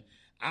problems and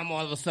I'm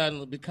all of a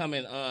sudden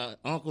becoming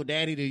Uncle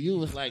Daddy to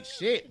you, it's like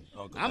shit.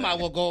 I might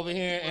well go over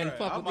here and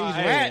fuck with these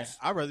rats.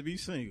 I'd rather be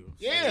single.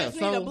 Yeah,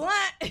 Just need a so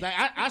blunt. like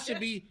I should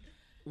be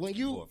when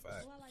you For a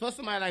fact. for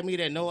somebody like me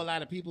that know a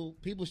lot of people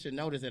should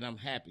notice that I'm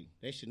happy.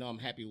 They should know I'm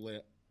happy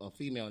with a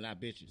female, not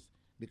bitches,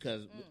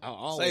 because I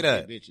always Say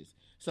that. get bitches.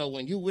 So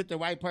when you with the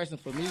right person,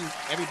 for me,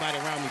 everybody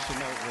around me should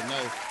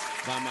know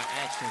by my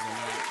actions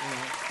and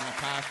my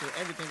posture,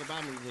 everything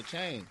about me will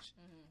change.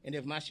 And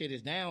if my shit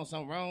is down,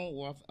 something wrong,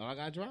 or I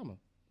got drama.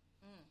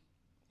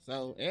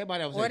 So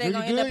everybody was Or like, they "You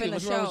gonna end good? up in the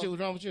What's wrong with show. you?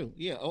 What's wrong with you?"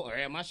 Yeah, or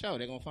at my show,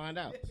 they're gonna find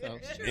out. So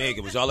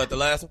Nigga, was y'all at the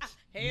last one?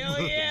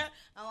 Hell yeah.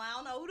 Oh, I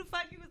don't know who the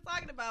fuck you was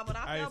talking about, but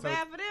I Hey, feel so-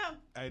 bad for them.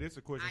 Hey, this is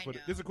a question I for the,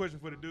 know. this is a question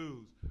for the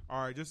dudes.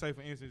 All right, just say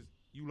for instance,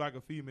 you like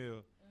a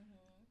female.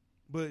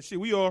 But shit,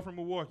 we all from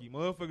Milwaukee.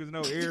 Motherfuckers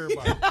know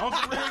everybody. On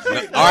some real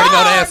shit. Already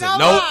know the answer. no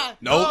Nope. lie.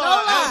 Nope.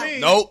 lie.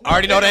 Nope.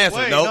 Already know the answer.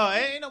 Wait, Nope. no,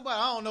 ain't nobody.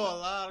 I don't know a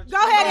lot. Go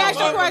ahead, ask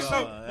your Motherfuckers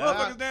question. know-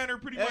 Motherfuckers down there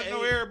pretty much Hey,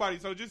 know hey. everybody.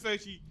 So just say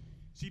she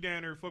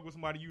down there fuck with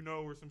somebody you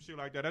know or some shit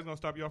like that. That's gonna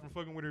stop y'all from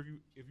fucking with her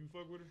if you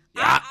fuck with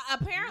her.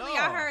 Apparently, No.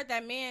 I heard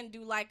that men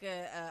do like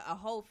a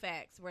whole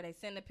fax where they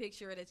send a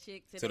picture of the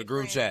chick to the their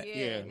group friend. chat.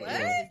 Yeah.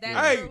 Yeah. Is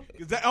that Hey, true?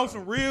 is that on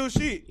some real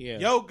shit? Yeah.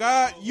 Yo,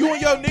 God, you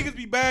and your niggas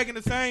be bagging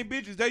the same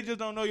bitches. They just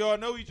don't know y'all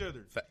know each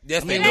other.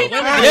 Yes, they I do. mean,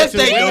 women Yes, do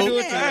they it too. Women do. do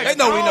it too. They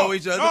know we know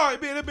each other. No,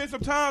 there been some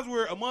times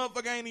where a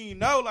motherfucker ain't even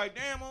know. Like,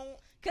 damn,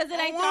 Because it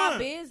ain't Hold y'all on.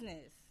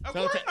 business. of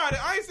So course ta- not.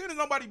 I ain't saying it's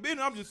nobody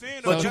business. I'm just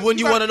saying. But though, wouldn't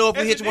you got- wanna know if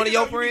we as hit a one of nigga,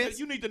 your though, friends?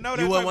 You need to know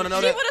that. You wouldn't type wanna of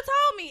know She shit. that? would have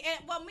told me.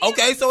 And, well, me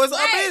Okay, so it's a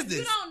Wait, business.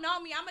 You don't know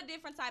me. I'm a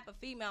different type of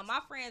female. My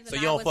friends So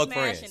and you I don't would fuck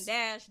smash friends? and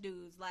dash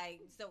dudes. Like,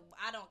 so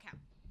I don't count.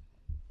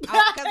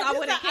 Because I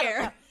wouldn't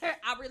care.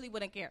 I really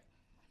wouldn't care.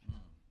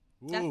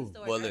 That's the story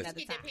Well, for listen. another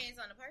It time. depends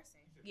on the person.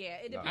 Yeah,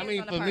 it depends. I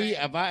mean, on the for me,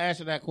 person. if I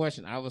answer that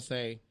question, I would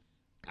say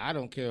I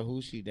don't care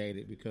who she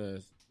dated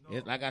because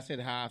it's like I said,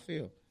 how I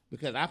feel.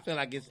 Because I feel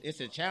like it's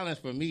a challenge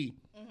for me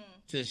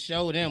to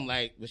show them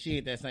like, well, she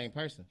ain't that same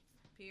person.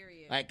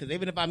 Period. Like, because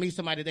even if I meet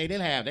somebody they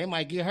didn't have, they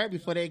might get her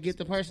before they get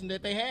the person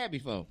that they had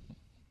before.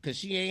 Because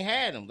she ain't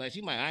had them. Like,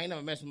 I ain't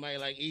never met somebody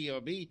like E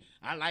or B.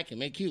 I like him.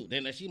 They cute.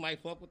 Then she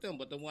might fuck with them.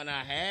 But the one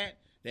I had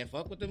that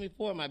fucked with them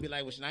before might be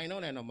like, well, I ain't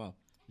on that no more.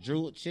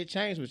 Drew, shit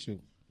changed with you.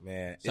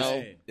 Man,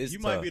 So, it's you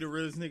tough. might be the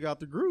realest nigga out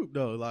the group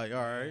though. Like, all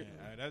right.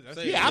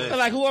 Yeah, I feel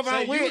like whoever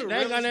I'm Say with, you the they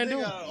ain't got nothing to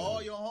realest do. nigga out of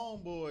all your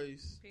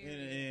homeboys,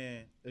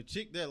 and a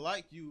chick that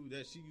like you,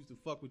 that she used to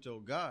fuck with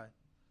your guy,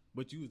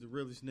 but you was the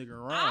realest nigga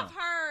around. I've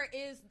heard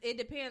it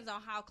depends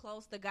on how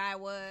close the guy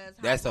was.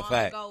 How That's a long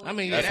fact. ago I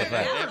mean, That's a yeah,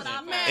 fact. That's what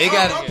I've heard. It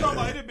got- I'm talking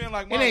about it been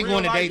like my It ain't real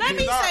going to life date. Let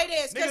me niggas say I-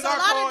 this, because niggas a I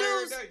lot call of every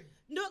dudes, day.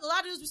 a lot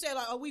of dudes be saying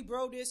like, "Oh, we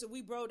bro this and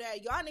we bro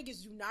that." Y'all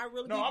niggas do not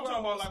really. No, be I'm bros.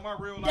 talking about like my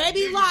real life. They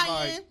be niggas, lying.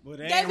 like, But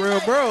they They ain't be real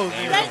like- bros.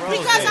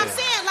 Because I'm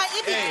saying like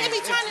it be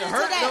turning into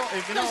hurt that. don't- if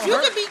it Because don't you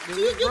hurt, could be then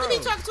you we could be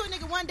bros. talking to a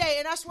nigga one day,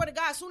 and I swear to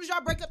God, as soon as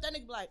y'all break up, that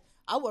nigga be like,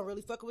 "I wasn't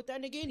really fucking with that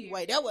nigga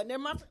anyway. That wasn't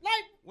never my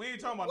like." we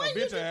ain't talking about What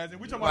no you bitch ass.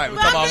 We talking Right, about we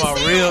But I'm talking about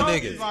just my real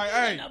saying- niggas. Like,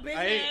 hey, Nah,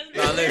 listen.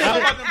 But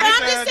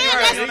I'm just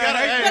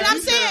saying But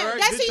I'm saying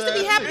that seems to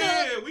be happening.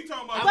 yeah, we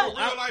talking about But-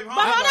 real life. But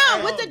hold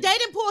on, with the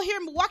dating pool here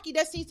in Milwaukee,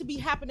 that seems to be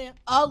happening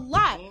a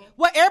lot.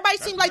 Where everybody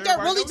seems like they're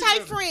everybody really know each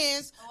tight other.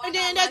 friends, and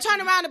then they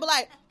turn around and be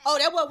like, "Oh,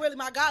 that wasn't really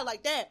my guy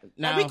like that.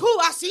 Now, we Now- cool.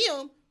 I see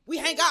him. We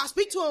hang out. I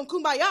speak to him.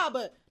 Kumbaya,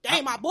 but that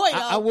ain't my boy. Though.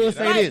 I will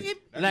say Like, this.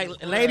 That's Like, some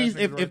square ladies,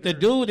 ass if niggas the right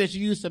dude that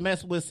you used to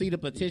mess with see the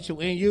potential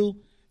in you,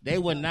 they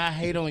would not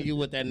hate on you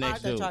with that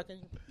next dude.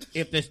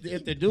 If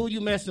the dude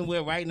you messing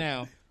with right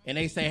now, and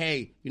they say,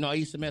 hey, I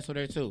used to mess with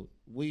her too.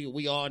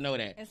 We all know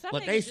that. And some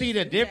But niggas they see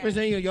just the do difference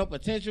that. in you, your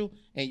potential,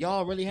 and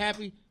y'all really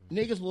happy,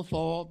 niggas will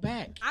fall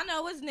back. I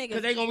know it's niggas.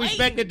 Because they going to waiting.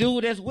 respect the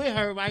dude that's with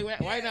her right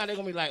now. They're going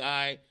to be like, all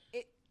right,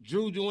 It-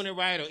 Drew doing it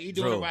right or E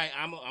doing Drew. it right.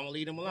 I'm going to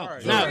leave him alone.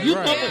 Right. Now, Right. you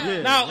Right. fuck Yeah.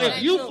 with, now Right.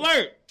 if you True.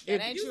 flirt,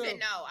 That ain't You true. said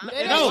no. I'm That not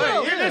ain't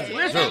no, true. listen.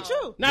 That ain't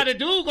true. Now the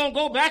dude gonna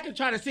go back and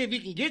try to see if he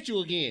can get you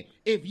again.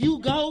 If you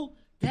go,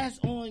 that's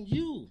on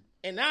you.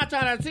 And 9 times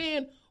out of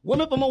 10,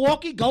 women from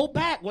Milwaukee go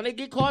back when they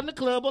get caught in the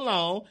club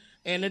alone.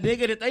 And the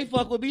nigga that they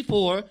fucked with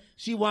before,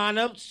 she wind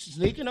up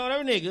sneaking on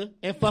her nigga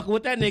and fucking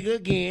with that nigga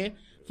again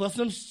for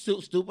some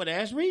stupid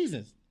ass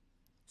reasons.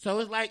 So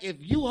it's like if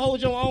you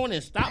hold your own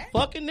and stop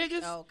fucking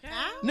niggas, Okay.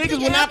 niggas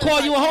will not call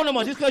you a hoe no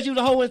more. Just because you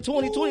the hoe in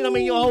 2020, I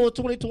mean you're a hoe in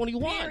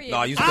 2021. Period.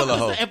 No, you still a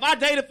hoe. If I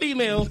date a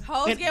female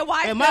Hoes get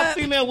wiped and my up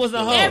female was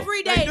a hoe,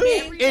 Every day,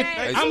 Every man.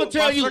 day. I'm gonna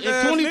tell you, in Fuck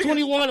ass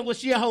 2021, was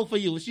she a hoe for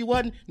you? If she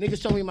wasn't, niggas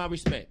show me my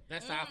respect.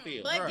 That's how I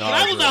feel. But If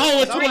I was a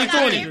hoe in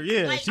 2020.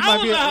 Yeah, Like, she I might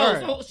was be a hoe,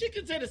 right. so she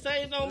can say the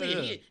same on me.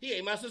 Yeah. He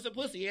ate my sister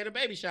pussy. He had a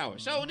baby shower.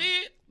 So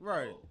did.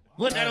 Right.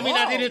 But that don't mean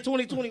I did it in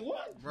 2021.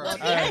 But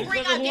Right. people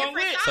bring Because out of who I'm different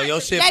with. sides. So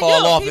your shit They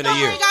fall do. off in People a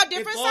year. bring out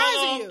different sides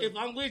of you. If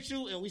I'm with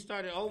you and we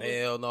started over,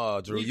 Hell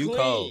no, Drew, we you clean.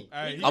 cold.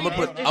 Hey, I'ma you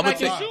put- know, It's I'ma like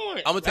take-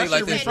 insurance. I'm gonna tell that you like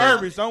shit this.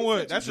 refurbished. Don't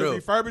what? That shit Drew,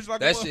 refurbished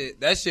like a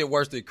that shit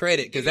worse than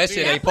credit because that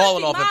shit That ain't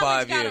falling Pussy off in mileage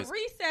 5 got a years.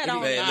 reset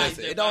on Man, it. Nah,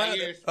 listen, it's it don't 5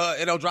 years.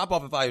 it don't drop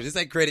off in 5 years.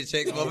 This ain't credit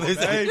checks.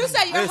 Hey. You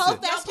say your Listen. whole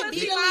fast can be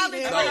pussy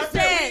deleted. mileage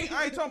Hey, reset.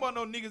 I ain't talking about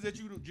no niggas that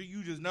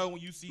you just know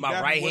when you see My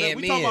that, right-hand whatever.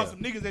 We talking man. about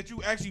some niggas that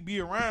you actually be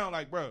around.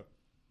 Like, bro,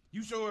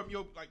 you show him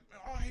your like,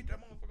 man, oh, I hate that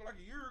motherfucker like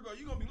a year ago.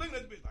 You gonna be looking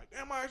at this bitch like,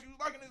 damn, I actually was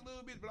liking this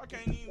little bitch, but I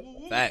can't even woo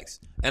woo. Facts.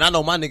 And I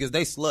know my niggas,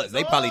 they sluts.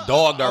 They probably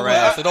dogged our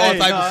ass and all Hey,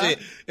 type nah. of shit.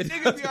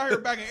 Niggas be out here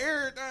backing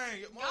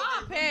everything.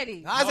 Y'all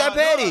petty. How's that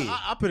petty?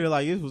 I put it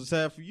like this was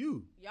sad for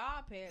you.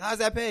 Y'all petty. How's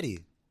that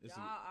petty? Y'all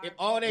are If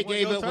all they It was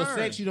gave your up was turn.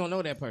 sex, you don't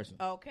know that person.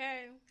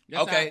 okay.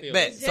 That's how I Okay, feel.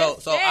 bet.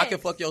 Just So I can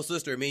sex. fuck your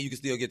sister and me and you can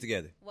still get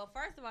together. Well,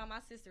 first of all, my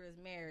sister is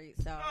married,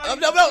 so. No, come I on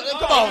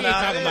ain't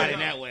now. talking about it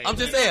that way. I'm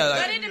just saying, But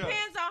like, it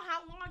depends on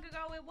how long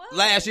ago it was.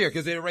 last year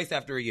because it erased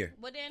after a year.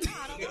 But then, no,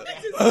 I don't want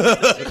that. You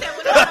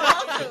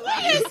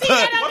didn't see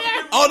that on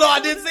there. Oh no, I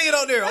didn't see it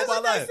on there. Oh my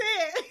life.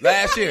 Said.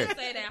 Last year.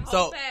 Say that. So-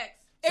 Whole facts.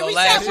 It So reset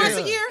last once year-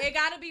 a year. It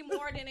got to be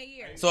more than a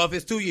year. So if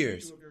it's 2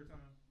 years,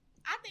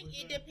 I think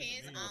it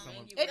depends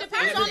on. It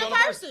depends on the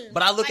person.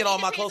 but I look at Like, all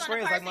it my depends close on the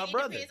friends like person, my it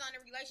brother. depends on the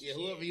Yeah, relationship.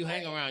 whoever you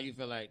hang around, you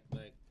feel like Uh-oh.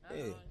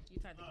 Yeah. You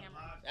turned the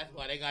camera. that's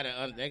why they gotta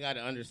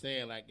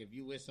understand. Like if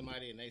you with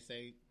somebody and they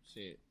say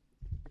shit,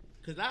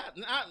 because a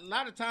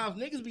lot of times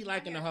niggas be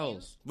liking the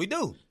hoes. We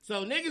do.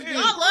 So niggas be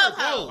I love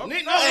hoes. No, I'm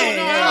Hey,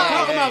 not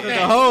talking about The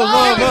that. whole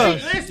love Niggas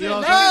us. be- Listen, You know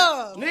what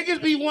Love.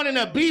 niggas be wanting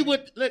to be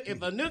with. Look,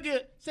 if a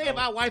nigga say if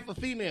I wife a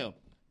female,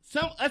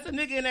 that's a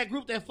nigga in that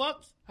group that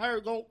fucks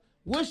her.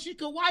 Wish she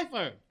could wife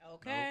her.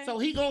 Okay. So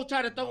he gonna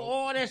try to throw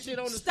all that shit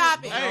on the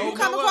Stop system. it. Hey, You you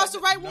come know across what? the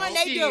right one,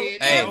 they do.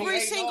 Shit. Every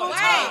Hey, single no,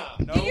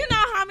 time. No. Do you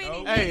know how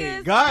many Hey,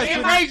 niggas? guys,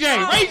 And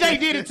should- Ray J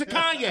did it to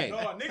Kanye. No,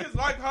 niggas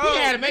like hoes.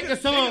 He had to make a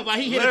song, but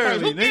he hit it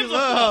first. Literally, Who gives niggas a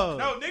fuck? love.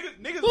 No,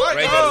 niggas Who like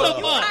Ray gives J hoes. a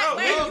love fuck? No,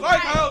 Wait, niggas like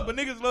hoes, but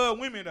niggas love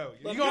women though.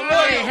 You gonna Kanye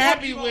love your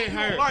happy you with gonna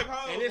her, like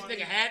hoes, and this my nigga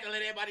had to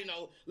let everybody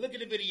know. Look at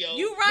the video.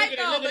 You right Look at it,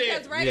 though, look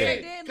at because it. Ray Yeah.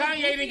 J did. look Kanye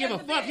didn't goofy give a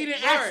as fuck. He bitch.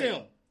 didn't ask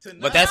him.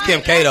 But that's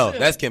Kim K though.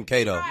 That's Kim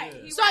K though. Right.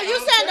 So you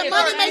saying the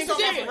money makes a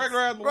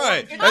difference?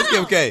 Right. That's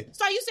Kim K.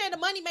 So you saying the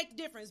money make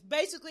the difference?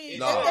 Basically,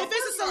 No. if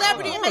it's a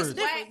celebrity, it makes a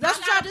difference. That's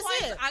what y'all just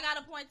said. I got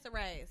a point to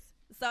raise.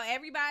 So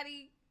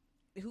everybody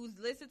who's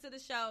listened to the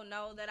show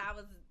know that I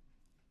was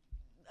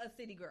a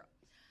city girl.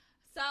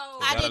 So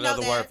I didn't know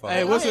that.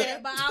 Hey, what's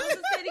it? but I was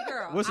a city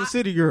girl. What's a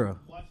city girl?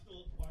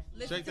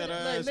 Listen Shake to that the-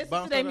 ass, listen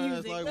bounce to their that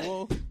ass music. like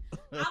whoa.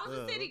 I was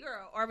a city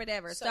girl or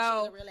whatever. So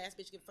So she a real ass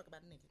bitch give a fuck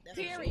about a nigga. That's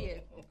what I'm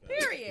saying.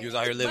 period. You was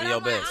out here living But your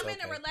I'm like, best. I'm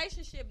in a Okay.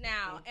 relationship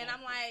now, and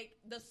I'm like,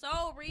 the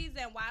sole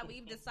reason why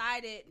we've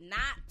decided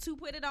not to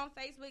put it on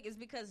Facebook is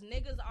because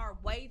niggas are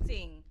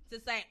waiting to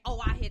say,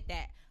 "Oh, I hit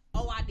that.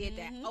 Oh, I did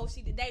that. Oh,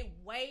 she did." They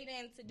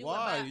waiting to do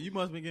Why? it. But You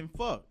must be getting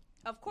fucked.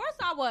 of course,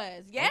 I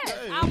was. Yes,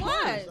 Okay, I of was.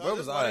 course. Where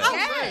was I at? That's Yes.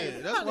 what I'm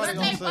saying. That's what But I'm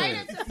they saying.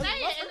 waited to say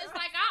it, and it's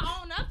like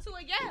I own up to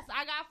it. Yes,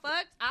 I got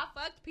fucked. I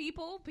fucked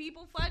people.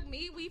 People fucked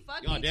me. We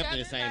fucked Y'all each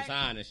definitely other. the same like,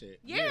 sign and shit.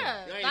 Yeah,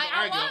 You ain't like gonna I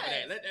argue over was.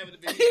 that. Let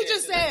that be. He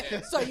just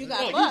said, "So you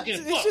got No, you fucked."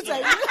 getting She fucked.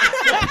 said,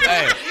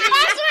 Hey,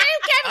 "That's where you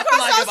came I across feel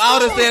like so if I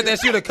would have smooth." said that,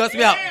 she would have cussed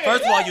me out.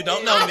 First of all, you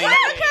don't know me.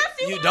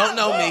 You don't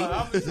know me.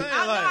 I'm just saying,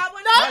 I know, like, I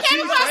wouldn't- No, how it came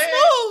she across said,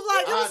 smooth.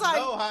 Like it was I like,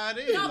 know how it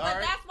is. No, all but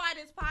right? that's why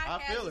this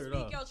podcast feel is her, Speak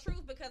though. Your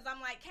Truth, because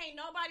I'm like, can't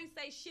nobody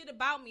say shit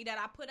about me that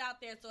I put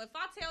out there. So if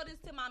I tell this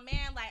to my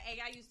man, like,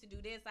 hey, I used to do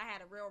this, I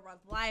had a real rough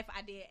life,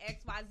 I did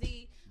X, Y,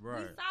 Z, Right.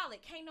 we solid.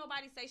 Can't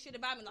nobody say shit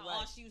about me. Like,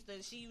 oh,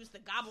 she used to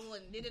gobble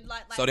and did it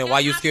like. So then yes, why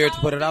you I scared to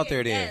so put it out did.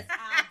 there then? Yes,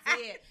 I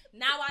did.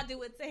 Now I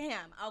do it to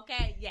him.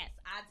 Okay, yes,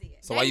 I did.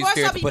 So why you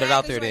scared to put it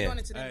out there then?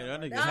 Hey, that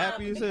nigga No,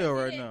 happy as because hell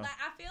it right is, now. Like,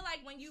 I feel like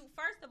when you,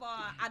 first of all,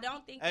 I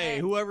don't think Hey,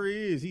 that. whoever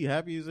he is, he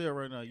happy as hell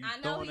right now. You I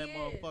know throwing that he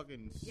is.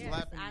 motherfucking Yes,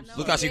 slapping. I know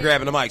Look how she he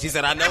grabbing the mic. She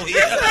said, I know he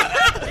is.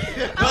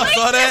 Y'all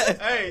saw that?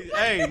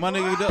 Hey, my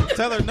nigga,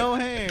 tell her no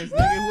hands,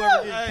 nigga.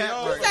 Whoever gets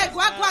capped "You right said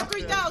guac guac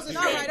 3000."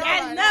 All right, all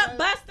That right. nut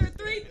buster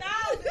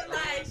 3000,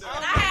 like, and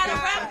I had a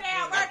rough day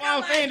at work. All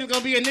I'm saying like, is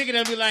gonna be a nigga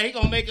that be like, he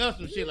gonna make up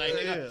some shit like,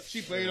 Yeah. nigga,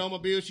 she paid all my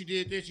bills, she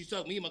did this, she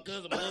sucked me, my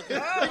cousin, my uncle.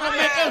 He gonna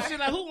make up shit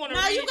like, who wanna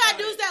Now read you got that?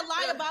 dudes that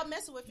lie about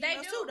messing with they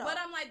females do, too, though. but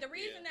I'm like, the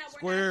reason that we're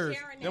Squares. not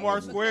sharing Them it are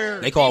is because-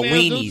 squares. They call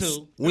Females do weenies.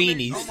 too.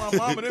 Weenies. Oh my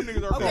mama, them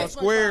niggas are Okay, called so-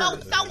 squares.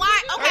 So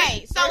why?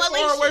 Okay, so Stay far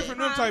away Alicia, from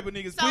them type of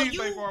niggas. So Please you-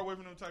 stay far away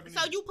from them type of so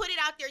niggas. you put it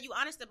out there, you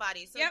honest about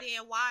it. So Yep.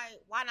 then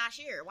why not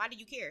share? Why do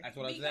you care? That's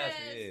what I was Because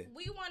asking. Yeah.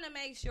 we want to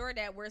make sure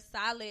that we're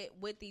solid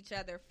with each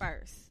other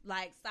first,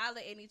 like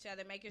solid in each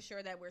other, making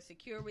sure that we're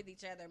secure with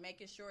each other,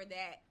 making sure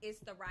that it's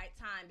the right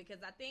time. Because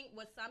I think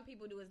what some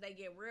people do is they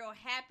get real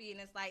happy and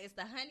it's like it's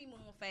the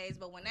honeymoon phase,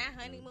 but when that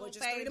honeymoon Which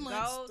is phase 3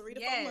 months, goes, 3 to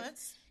 4 yes,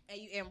 months.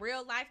 and you in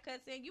real life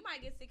cuts in, you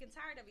might get sick and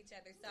tired of each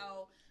other.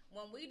 So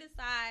when we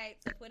decide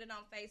to put it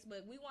on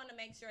Facebook, we want to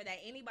make sure that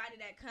anybody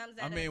that comes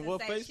at I us mean, and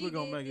what say, she Facebook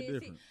gonna did make a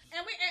this, difference?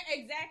 and we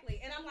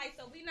exactly, and I'm like,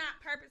 so we not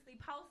purposely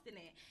posting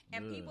it,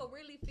 and Yeah. people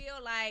really feel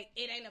like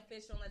it ain't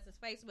official unless it's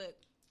Facebook.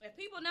 If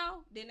people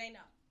know, then they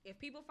know. If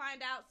people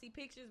find out, see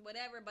pictures,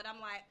 whatever. But I'm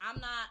like, I'm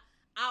not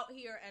out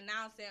here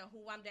announcing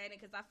who I'm dating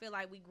because I feel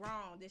like we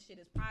grown. This shit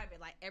is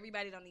private. Like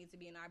everybody don't need to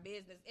be in our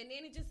business, and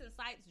then it just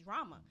incites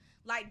drama,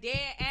 like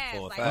dead ass.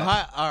 Full Like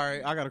fact. All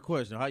right, I got a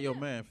question. How your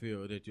man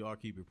feel that y'all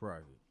keep it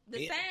private?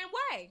 the same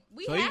way.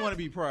 We So have he want to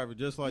be private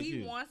just like he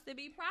you. wants to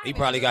be private. He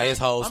probably got his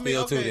whole I mean,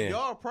 spiel okay, too then.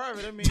 y'all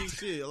private. That means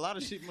shit. A lot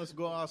of shit must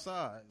go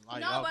outside. Like,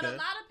 No, but okay. a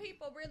lot of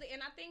people really,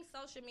 and I think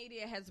social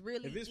media has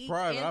really. If it's eked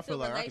private, I into feel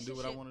like I can do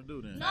what I relationship- want to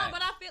do then. No,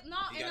 but I feel no,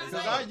 and I'm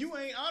Because like, you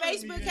ain't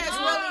honest Facebook with me. has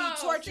No, really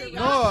tortured see, me.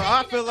 No, y'all I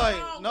taking feel it the like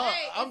wrong no. way.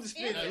 I'm It's just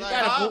speaking. intimate.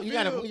 Like,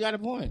 You got a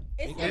point.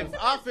 It's If intimate.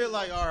 I feel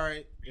like, all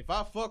right, if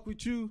I fuck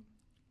with you,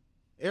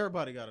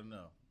 everybody got to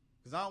know.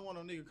 Because I don't want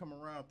no nigga come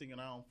around thinking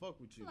I don't fuck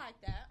with you. like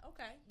that.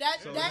 Okay. That,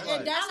 So that, it's like-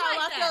 and that's I how like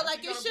I that. feel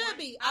like You it got a should point.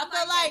 be. I I like feel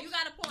that. like You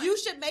got a point. you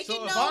should make So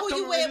it if I know who come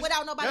you in with this-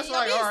 without nobody that's in your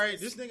like, business. all right,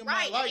 this nigga Right,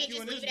 might and like then you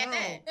just in leave this it at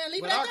that. room. And leave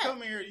it But at I that.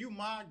 come in here, you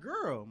my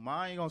girl.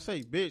 I ain't gonna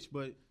say bitch,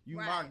 but you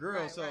my Right,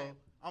 girl. right, so right.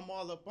 I'm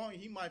all up on you.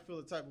 He might feel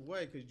the type of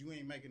way because you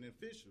ain't making it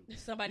official.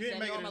 Somebody You ain't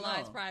said making it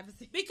normalize known.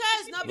 privacy. Because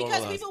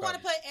Normalize people want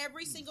to privacy. put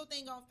every single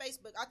thing on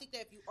Facebook. I think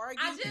that if you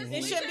argue, I just- it we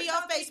shouldn't just be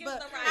on don't think it's Facebook.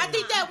 the right I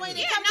think that time. when it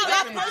Yeah, comes no, to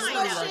that that's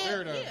personal fine,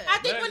 shit, though. Yeah. I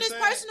think But when it's it's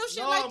saying- personal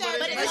shit No, like but that,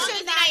 But it's it as long should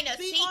as not it ain't a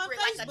be on secret,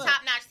 like a Facebook.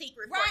 top notch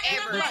secret Right, and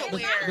forever. I'm to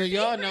like, where- But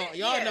y'all know,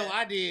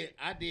 Yeah.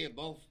 I did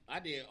both. I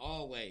did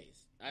always.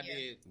 I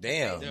did.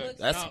 Damn, Facebook.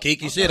 that's No,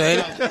 kiki I'm shit, talking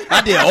ain't it? about-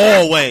 I did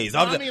always. No,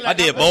 I mean, I like,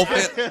 did both.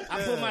 It.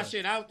 I put my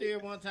shit out there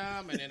one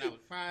time, and then I was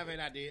private.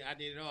 I did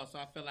it all. So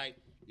I feel like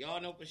y'all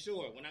know for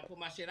sure when I put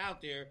my shit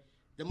out there,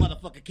 the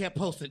motherfucker kept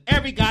posting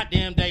every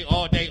goddamn day,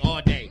 all day,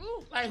 all day.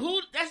 Ooh. Like who?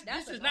 That's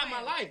This is not my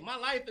annoying. life. My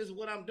life is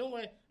what I'm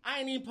doing. I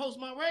ain't even post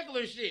my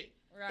regular shit.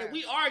 Right. If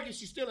we argue,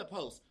 she still a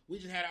post. We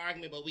just had an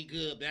argument, but we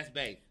good. That's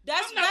babe.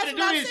 That's I'm not what gonna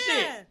do I'm this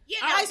saying. shit. Yeah,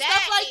 I- no, Like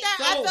stuff like that,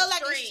 so I feel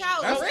like it's extreme.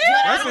 childish.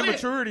 That's So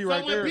immaturity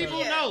right when there. people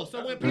Yeah. know,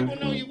 so when people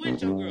know you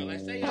with your girl, like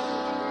say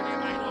y'all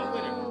everybody know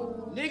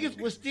I'm with her,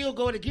 niggas will still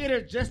go to get her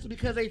just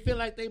because they feel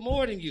like they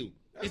more than you.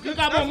 If you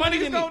got more money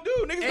than me, don't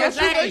do. Niggas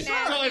exactly.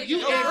 don't shoot So if you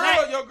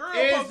your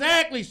girl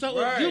exactly. So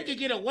if you Right. can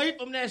get away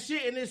from that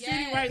shit in this city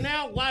Yes. right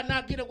now, why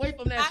not get away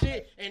from that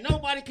shit? And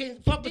nobody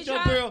can fuck with Did your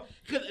y'all- girl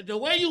because the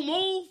way you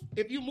move,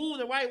 if you move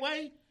the right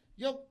way,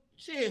 yo.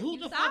 Shit, who You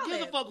the fuck gives a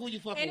solid. fuck who you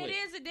fucking And with? it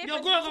is a Your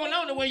difference girl gonna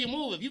know between- the way you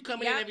move. If you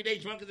coming in Yep. every day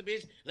drunk as a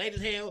bitch, late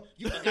as hell,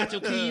 you forgot your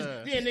keys,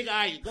 then nigga, all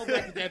right, go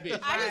back to that bitch.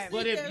 I just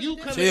But think if you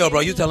come Chill, bro.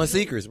 You telling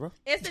secrets, bro.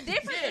 It's the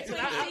difference Yeah, between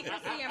I-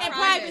 secrecy and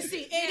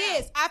privacy.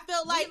 It is. I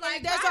feel like,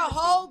 like there's privacy. a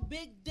whole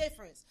big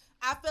difference.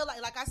 I feel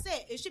like I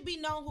said, it should be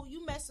known who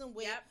you messing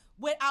with Yep.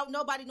 without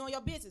nobody knowing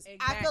your business. I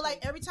Exactly. feel like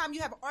every time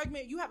you have an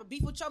argument, you have a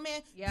beef with your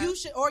man, Yep. you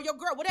should, or your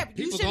girl, whatever,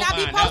 you People should gonna not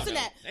be find out, posting though.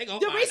 that. They gonna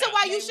The find reason out.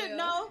 why you They should will.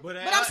 know, But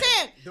I'm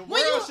saying, the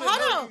when you world should know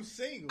hold on, you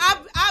single. my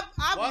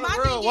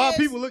thing Why is,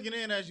 people looking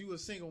in as you a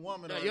single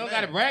woman? No, or you don't a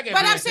gotta man? brag at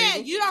but being I'm saying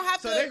single. you don't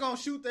have So to. they gonna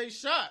shoot they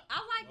shot. I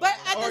like But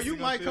that. at Or the you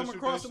might still come shoot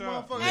across a that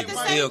shot. motherfucker. At the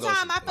that same Still gonna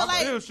time, I shoot. feel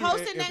like Still shoot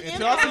posting it. that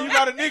Until I see you info.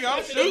 got a nigga,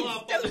 I'm They shooting.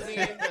 motherfuckers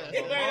in.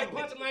 They better to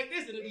punch him like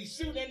this and to be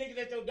shooting that nigga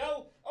at your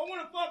door. I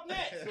want to fuck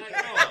next.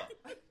 Like,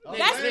 oh.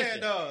 That's-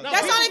 Listen, dog. no,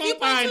 That's people not if you gonna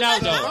find put out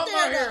too much though. out I'm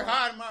there, out here though.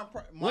 hiding my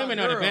Women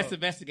are the girl. best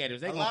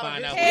investigators. They A gonna lot of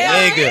find out. bitches-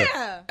 Hell Nigga.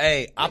 yeah.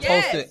 Hey, I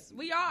Yes, posted.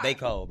 we are. They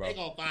cold, bro. They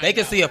gonna find They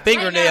can out. see a Right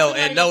fingernail now,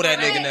 and know that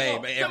somebody- nigga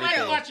name and Somebody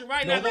everything. watching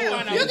right now. No, Gonna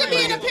find out. You can be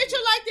in a who picture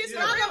like this, and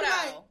I'm Real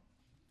like, though.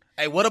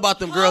 Hey, what about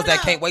them Hold girls that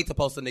up. can't wait to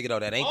post a nigga though?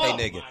 That ain't Oh,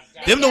 they nigga. my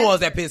God. Them the ones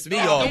that piss me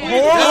off. them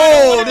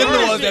Oh, the them the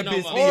ones ones that that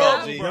piss piss me me off.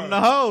 off, G. Them the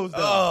hoes, though.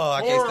 Oh,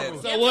 I can't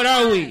stand So it. what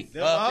are we? Them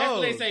That's hoes.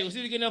 what they say. Well,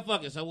 see, we getting up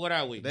fucking. So what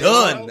are we?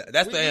 Done.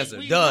 That's We- the we- answer.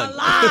 we Done.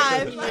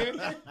 alive. Me and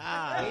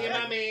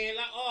my man,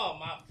 like, oh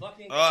my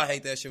fucking. Oh, I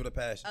hate that shit with a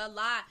passion. A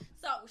lot.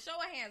 So, show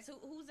of hands.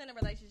 Who's in a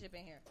relationship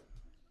in here?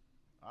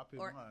 I pick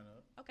Or- mine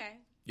up. Okay.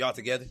 Y'all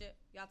together?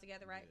 Y'all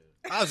together, right?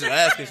 I was just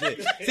asking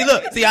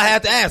shit. See, I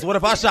had to ask. What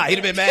if I shot? He'd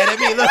have been mad at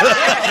me. Look.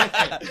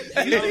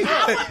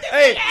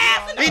 Hey,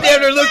 he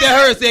damn near looked at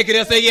her and said, "Could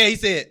I say yeah?" He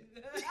said,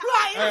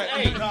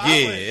 Hey,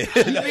 "Yeah."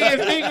 see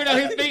his finger though.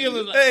 His finger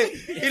was like. Hey,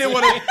 he didn't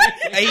want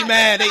to. Hey, he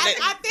mad.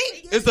 I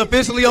think It's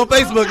officially on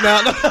Facebook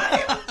now.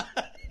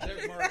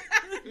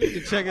 You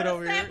can check it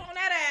over here. Slap on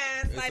that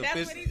ass. It's Like,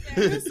 that's what he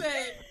official.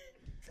 said.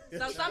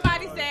 So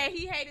somebody said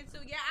he hated too.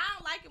 Yeah, I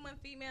don't like it when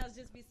females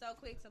just be so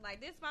quick to like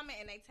this moment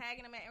and they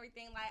tagging them and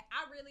everything. Like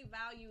I really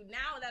value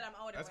now that I'm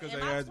older. That's 'cause in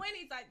they my had-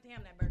 20s, like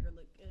damn, that burger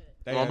look good.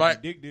 They All got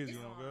right. dick dizzy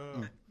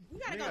on God. We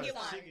gotta go get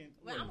one. Chicken.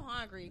 Well, I'm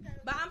hungry,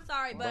 but I'm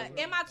sorry. But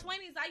in my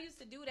 20s, I used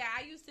to do that.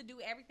 I used to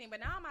do everything. But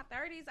now in my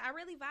 30s, I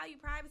really value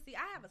privacy.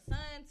 I have a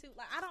son too.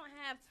 Like I don't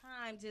have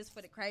time just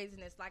for the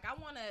craziness. Like I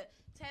want to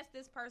test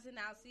this person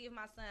out, see if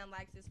my son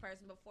likes this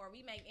person before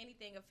we make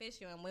anything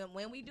official. And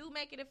when we do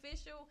make it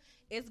official,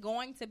 it's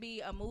going to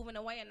be a moving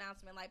away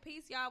announcement. Like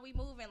peace, y'all, we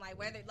moving. Like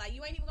whether like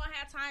you ain't even gonna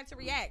have time to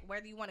react.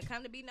 Whether you want to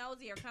come to be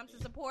nosy or come to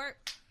support.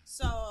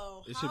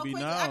 so. It how should be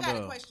quick- now, I got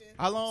though. a question.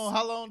 How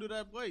long do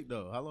that wait,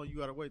 though? How long you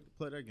gotta wait to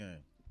play that game?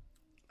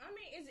 I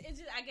mean, it's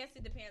just I guess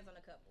it depends on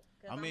the couple.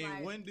 'Cause I I'm mean,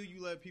 like, when do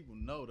you let people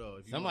know, though?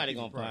 If you Somebody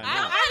want to gonna keep find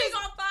it out. private? Somebody's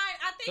gonna find.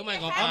 I think Somebody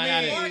it gonna has find to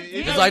out be it-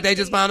 organic. It's like they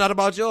just found out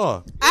about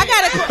y'all. I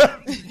got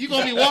a. You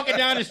gonna be walking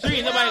down the street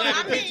and somebody got a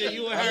I mean, picture of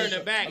you and her in the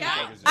back. Yeah.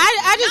 Like,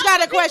 I just got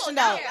a People question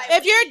know though. that.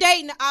 If you're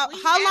dating, We how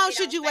have long it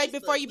should on you wait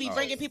Facebook. before you be Oh.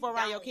 bringing people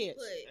around your Don't kids?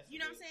 put- you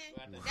know what I'm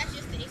saying? That's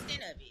just the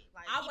extent of it.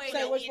 Like, I'll people wait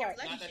don't till which be in a part?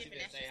 relationship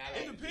and that's just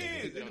It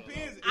depends. It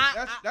depends.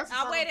 I That's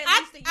wait at I,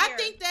 least a year. I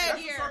think that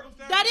A year.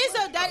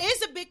 that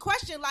is a big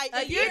question. Like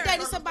A if you're year.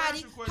 dating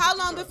somebody, how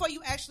long before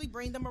you actually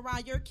bring them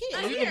around your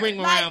kids? you year. can bring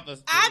them Like, around for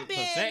I've for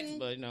sex, been-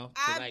 but you know,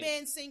 'cause, I've like,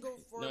 been single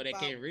for no, they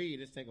about, can't read.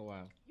 It's take a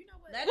while. You know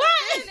what? Let What?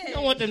 us You finish.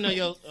 don't want them to know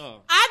your.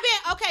 Oh. I've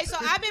been okay. So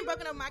I've been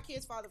broken up with my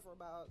kid's father for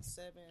about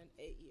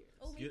 7-8 years.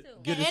 Oh, me too.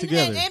 Get it and,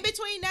 together. and in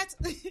between that,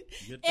 Get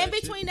in that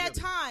between shit that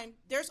together. time,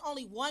 there's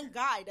only one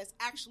guy that's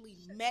actually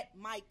met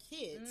my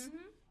kids. Mhm.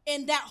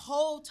 In that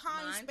whole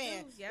time Mine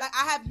span, too, yep. like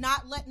I have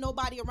not let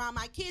nobody around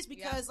my kids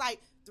because,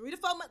 like 3 to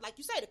 4 months, like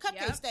you say, the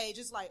cupcake Yep. stage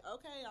is like,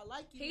 okay, I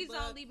like you. He's but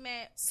only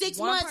met 6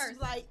 one months. person.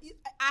 Like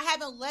I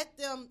haven't let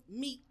them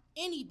meet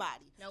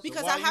anybody Nope.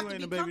 because Why I have you to and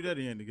be the baby comfortable.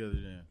 daddy ain't together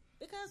then?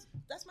 Because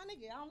that's my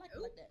nigga. I don't like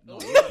it like that. No.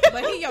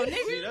 But he your See,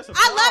 nigga. that's a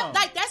I love problem.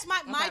 like that's my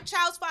Okay.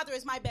 child's father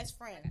is my best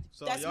friend.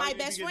 So That's y'all my need to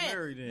best get friend.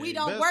 married then. We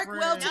don't Best work well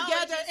friend. No, it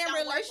together just in don't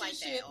work like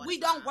relationship. that all We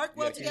the don't time. work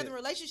well Yeah, together in yeah.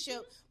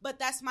 relationship, but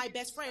that's my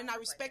best friend and I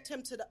respect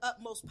him to the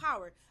utmost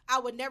power. I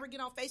would never get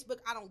on Facebook.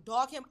 I don't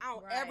dog him. I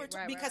don't Right, ever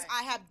right, because right.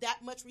 I have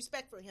that much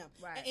respect for him.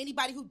 Right. And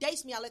anybody who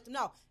dates me, I let them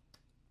know.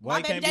 Why My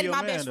he baby can't be daddy, your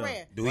my man, best though?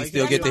 friend. Do we Why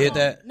still he get to can't hit be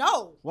that?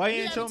 No. Why We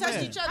ain't haven't your touched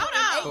man? each other. Hold in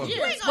on. 8 You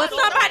years. ain't gonna But go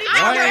somebody for-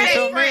 know Why that. ain't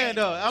your Friend. man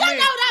though? Y'all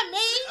know that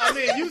means. I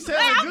mean, you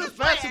telling I'm good just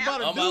facts playing.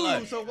 about All a my life.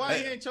 dude, so why Hey.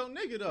 he ain't your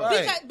nigga though?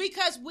 Right.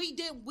 Because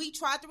we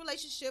tried the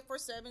relationship for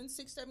 7,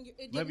 6, 7 years.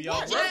 It didn't Maybe y'all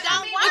work. It just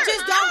don't work. It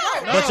just don't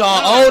work. But No,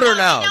 y'all no. older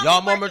now. No,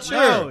 Y'all more no, mature.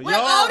 No, We're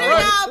y'all older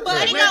right. now, but-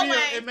 maybe, No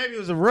way. maybe it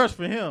was a rush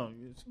for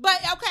him.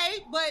 But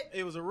okay, but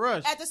It was a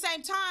rush. at the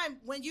same time,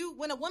 when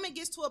a woman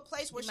gets to a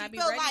place where You she might be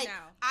feel ready like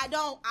now. I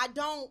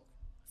don't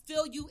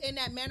feel you in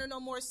that manner no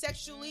more,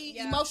 sexually,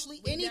 Yeah.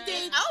 emotionally, We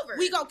anything, done. Over.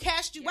 we gonna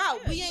cast you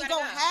out. We you ain't gotta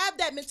gonna go. have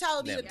that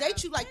mentality to Never.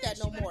 date you like that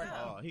no more.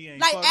 Oh, he ain't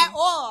Like fucking? at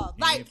all.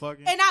 He Like, ain't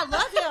fucking? and I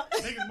love him.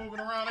 Niggas moving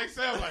around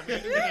themselves like,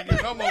 man, this nigga ain't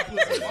get no more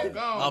pussy. I'm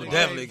gone. I'm nigga.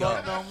 definitely Ain't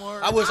fuck gone. no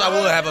more. I wish I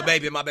would have a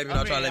baby and my baby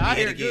not trying to let I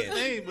me hit hear good again.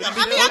 things, but I mean,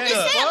 I'm just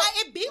fucked saying, up.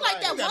 like, it be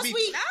like that. Right. Once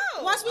we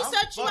No. once we I'm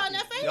search you on fucking.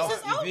 that face, Yo,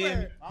 it's you feel me?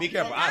 over. Be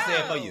careful. I say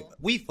it for you.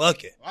 We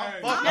fucking. I'm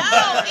Hey. fucking. No,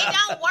 it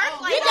don't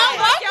work like It don't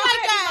that. work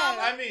like that.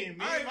 I mean,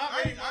 me I and my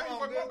ain't baby fucking on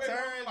my good baby mama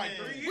terms. like and-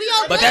 3 years. We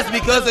on But that's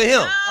because of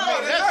him. No, Oh,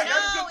 it that's don't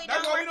why we work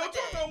don't with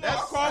talk no more. that.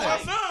 I call my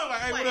That's- son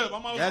like, hey, what up?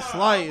 I'm on That's the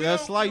slight. we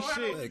That's don't- slight we don't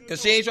have shit. no-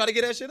 Cause she ain't trying to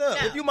get that shit up.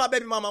 No. If you my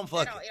baby mama, I'm It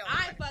fucking. don't- it don't I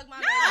work. ain't fuck my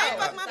No. baby. I ain't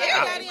fuck my baby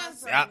Yeah. daddy. I'm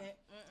Yeah. pregnant.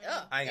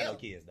 Ugh. I ain't got no Ew.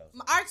 kids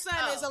though. Our son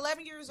Oh. is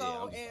 11 years Yeah,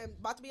 old I'm just- and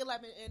about to be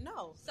 11, and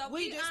no, So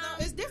we we, just know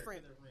it's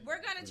different.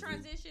 We're gonna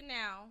transition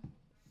now.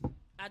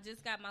 I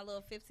just got my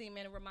little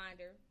 15-minute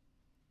reminder.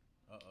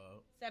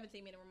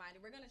 17-minute reminder.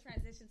 We're gonna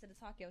transition to the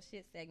talk your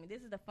shit segment.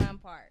 This is the fun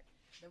part.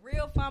 The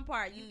real fun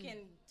part. You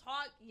can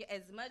talk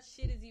as much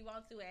shit as you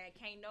want to, and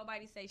can't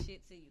nobody say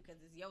shit to you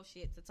because it's your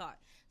shit to talk.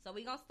 So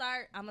we gonna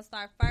start. I'm gonna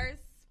start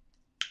first.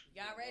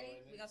 Y'all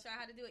ready? We gonna show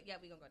how to do it. Yeah,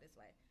 we gonna go this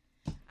way.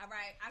 All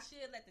right. I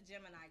should let the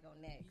Gemini go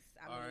next.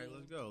 All right,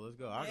 let's go. Let's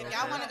go. I'll If go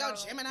y'all first. want to go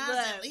Geminis Look.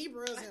 and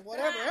Libras and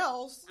whatever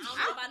else, I don't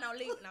know about no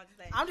Libra. No, I'm just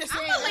saying. I'm just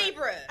saying. I'm a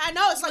Libra. I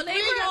know it's like You a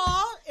three of Libra?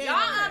 y'all. and-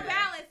 Y'all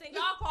unbalanced and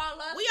y'all call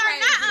us. We are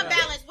not crazy.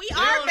 unbalanced. We They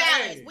are don't-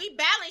 balanced. hey. We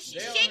balance.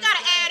 They Shit don't gotta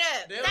understand. add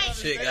up. They don't Thank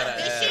you. Shit gotta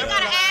This add shit up.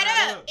 gotta add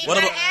up. It What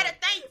gotta about- add up.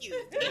 Thank you.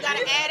 It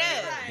gotta add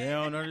up. They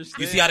don't understand.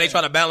 You see how they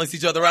trying to balance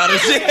each other out and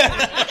shit? It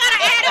gotta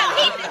add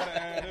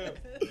up.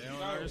 They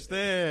don't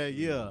understand.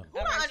 Yeah. Who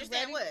don't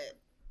understand what?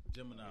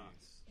 Gemini.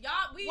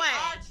 Y'all, we When?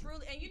 are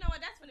truly, and you know what?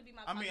 That's gonna be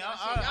my. I mean, y'all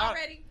I- shit. Y'all I-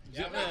 ready?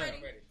 Yeah, Y'all man. ready?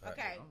 I'm ready.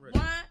 Okay. I'm ready.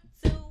 1,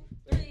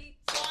 2, 3,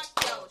 talk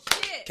your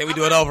shit. Can we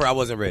do it over? I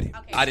wasn't ready.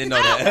 Okay. I didn't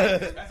know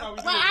that. That's how we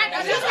do Well, it. I know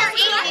This that's is how we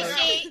do English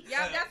it. shit.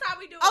 Yeah, that's how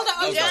we do it. Oh,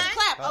 the, Those just are-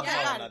 clap. Okay.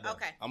 Okay, got I'm it. not done.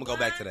 Okay. I'm gonna go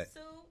back to that.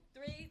 1,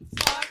 2, 3,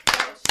 talk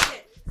your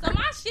shit. So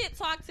my shit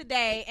talk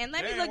today, and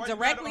let me Damn, look why you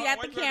directly grab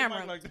at the why you grab camera.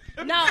 mic like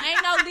that? No,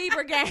 ain't no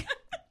Libra gang.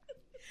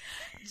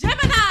 Gemini,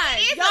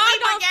 It is a y'all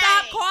Libra gonna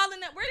stop gang. calling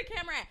it. Where the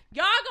camera at?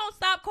 Y'all gonna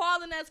stop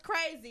calling us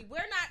crazy. We're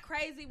not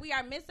crazy. We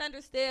are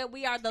misunderstood.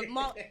 We are the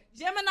most.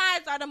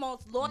 Geminis are the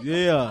most loyal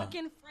Yeah.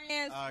 fucking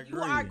friends I you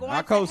agree. are going I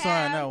to co-sign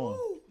have. that one.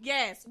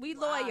 Yes, we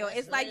loyal.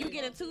 It's like you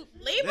getting two.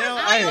 Libras They don't- loyal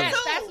hey. Yes, too.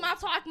 that's my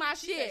talk, my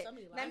shit.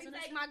 somebody Let me lies in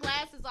take my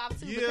glasses off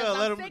too. Yeah, because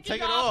let I'm 'em sick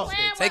take of it y'all off.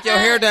 playing Take with your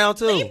us. hair down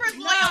too. Libras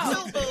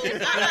loyal too, boo.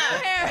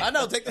 I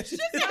know. Take that shit.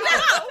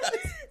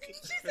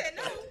 She said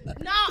no.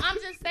 No, I'm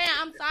just saying.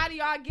 I'm tired of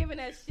y'all giving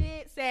us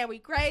shit, saying we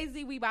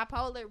crazy, we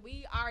bipolar.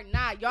 We are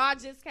not. Y'all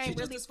just can't She just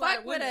really described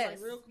fuck with women, us.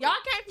 like, real quick. Y'all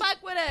can't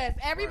fuck with us.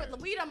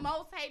 We the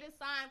most hated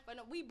sign for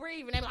the. We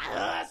breathe and they like,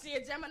 ugh, she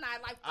a Gemini.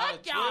 Like Out fuck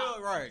of y'all.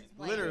 12, right?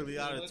 Literally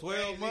out of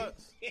 12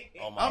 months.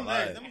 Oh my I'm next.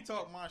 life. Let me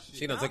talk my shit.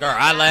 She done took her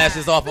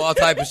eyelashes off, all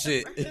type of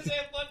shit.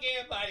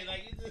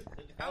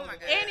 Oh my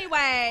god.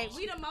 Anyway,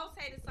 we the most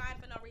hated sign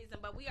for no reason,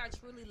 but we are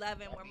truly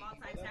loving. We're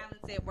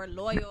multi-talented. We're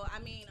loyal. I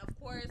mean, of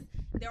course,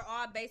 they're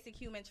all basic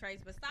human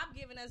traits, but stop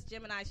giving us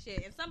Gemini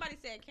shit. If somebody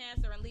said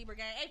Cancer and Libra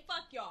gang, hey,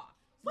 fuck y'all.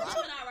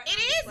 Gemini right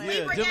It now. is Yeah,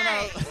 Libra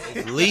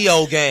Gemini. gang.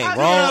 Leo gang, I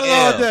wrong do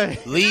that all L. day.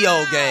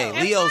 Leo gang,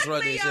 And Leo's fuck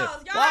running this shit.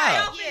 Leos. Y'all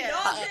Wow.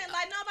 self-indulgent.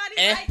 Like nobody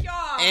Eh, like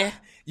y'all.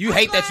 You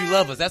hate that you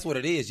love us. That's what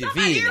it is. You're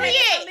Somebody vegan. said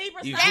Period. the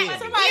Libra You stop vegan.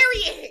 fucking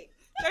Period.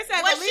 They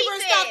said What the she Libra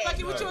stop said.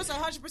 fucking with you. It's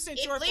 100%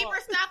 If your Libra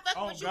fault. stop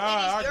fucking Oh, with you, God,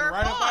 it I is your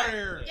right up fault. outta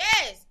here.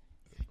 Yes.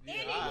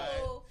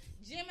 Anywho,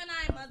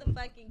 Gemini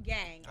motherfucking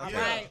gang. All Yeah.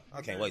 right.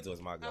 I can't wait till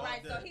it's my go. All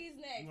right, so he's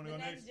next. wanna The go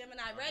next next?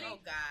 Gemini. Ready? Oh,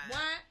 God.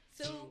 1,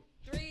 2,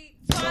 3,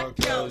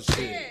 talk your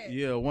shit.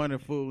 Yeah,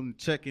 wonderful and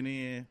checking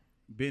in.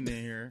 Been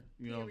in here.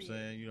 You know what I'm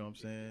saying? You know what I'm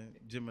saying?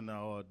 Gemini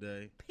all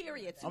day.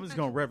 Period. I'm just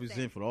going to 200%.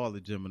 represent for all the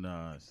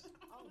Geminis.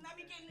 Let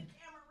me get in the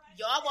camera right.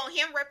 Y'all want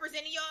him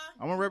representing y'all?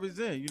 I'm going to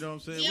represent. You know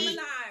what I'm saying?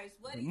 Geminis.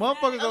 What do you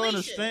Motherfuckers have? don't Alicia.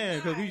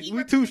 understand because He we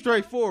represent too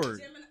straightforward.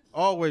 Gemini.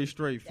 Always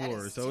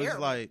straightforward. is So it's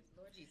terrible. like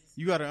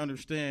you got to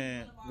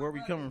understand where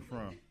we coming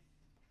from.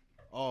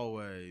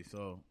 Always.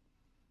 So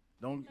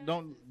don't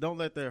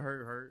let that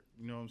hurt.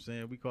 You know what I'm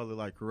saying? We call it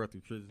like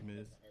corruptive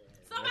trismus.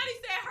 Somebody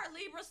said her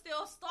Libra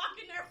still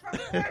stalking her from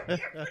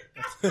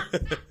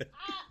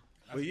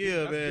But yeah,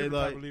 That's a man, different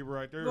like type of Libra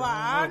right there. Well,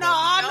 I don't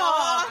about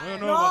know. We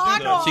don't know about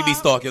this. I She be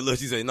stalking. Look,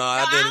 she said, "No,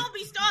 I No, I didn't." don't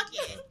be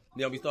stalking.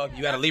 You don't be stalking.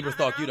 You had a Libra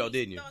stalk you though,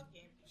 didn't you?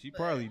 she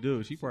probably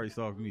do. She probably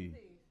stalked me.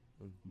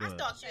 I But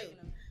stalk you.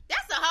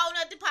 That's a whole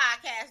nother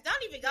podcast.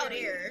 Don't even go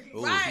there.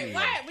 Ooh, Right, she-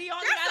 right. We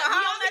only That's a got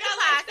whole nother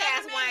like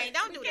podcast, 7 Wayne. minutes.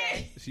 Don't do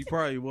that. she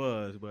probably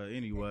was, but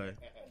anyway,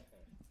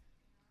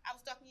 I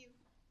was stalking you.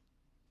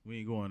 we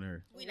ain't going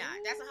there. We not.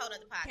 That's a whole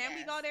nother podcast. Can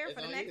we go there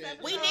for the next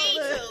episode? We need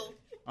to.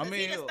 I 'Cause he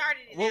mean, done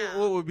started it what, now.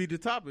 what would be the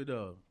topic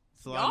though?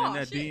 Sliding in Y'all,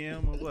 that shit.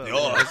 DM or what?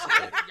 Y'all.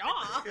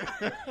 Y'all.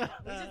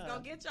 We just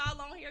gonna get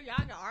y'all on here. Y'all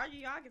can argue.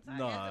 Y'all can talk.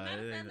 Nah, As a matter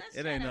of it fact, ain't, let's it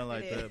shut ain't up nothing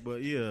like for this. that.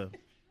 But yeah,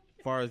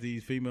 as far as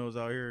these females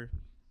out here,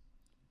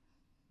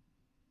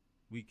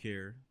 we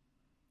care.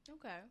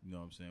 Okay. You know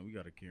what I'm saying? We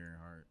got a caring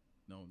heart.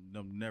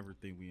 don't never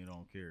think we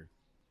don't care.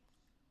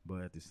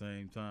 But at the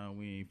same time,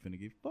 we ain't finna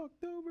get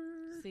fucked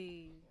over.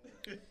 See.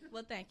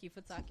 Well, thank you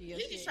for talking your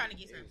He's shit. just trying to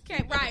get some.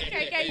 Okay, right.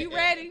 KK, you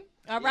ready?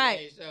 All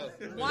right.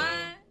 1,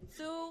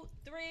 2,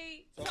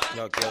 3. Talk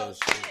Yo, your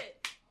shit.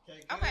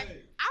 Okay,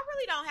 I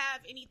really don't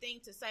have anything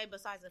to say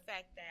besides the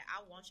fact that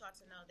I want y'all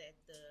to know that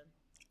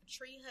the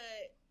Tree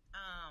Hut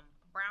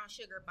brown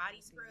sugar body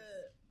scrub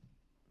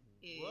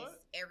is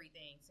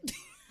everything to me.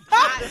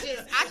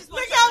 I just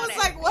want Look, I was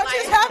like, what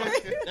just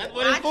happened? That's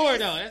what it's for,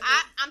 though.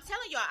 I'm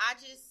telling y'all, I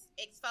just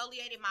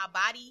exfoliated my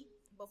body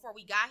before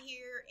we got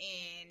here,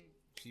 and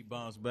She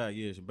bounced back.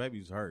 Yeah, your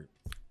baby's hurt.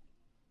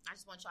 I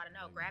just want y'all to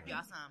know, grab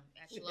y'all some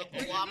at your local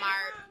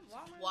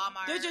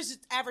Walmart. They just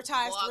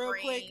advertised real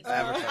quick.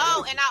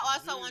 Oh, and I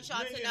also want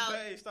y'all to know.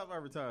 Hey, stop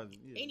advertising.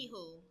 Yeah.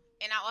 Anywho,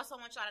 and I also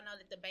want y'all to know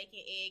that the bacon,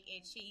 egg,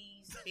 and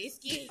cheese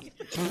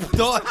biscuit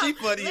Dog, she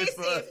funny as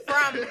listen,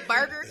 fuck. from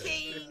Burger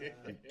King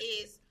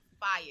is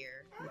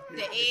fire.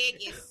 The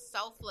egg is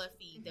so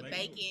fluffy. The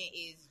bacon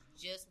is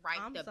just right.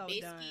 I'm the so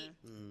biscuit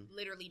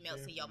literally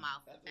melts in your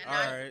mouth. And All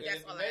right.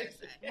 that's all I gotta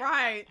say.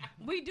 Right.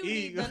 We do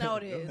need to know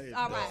this.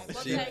 All right.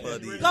 Well, She thank you.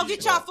 funny. Go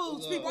get y'all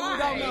foods, people who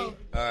don't know.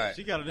 All right.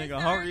 She got a nigga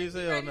Mr. hungry Ernest,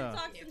 as you hell ready to now.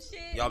 talk some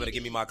shit? Y'all better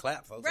give me my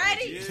clap, folks.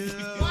 Ready?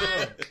 Yeah.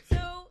 1, 2,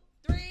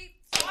 3.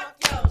 Talk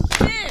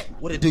your shit.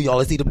 What it do, y'all?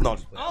 Let's eat the. No.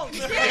 Oh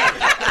shit.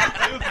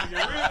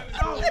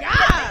 Oh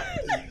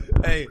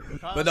God. Hey,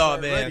 but no,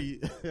 man.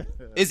 Ready.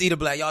 It's Eat a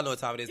Black. Y'all know what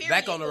time it is. Period.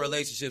 Back on the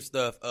relationship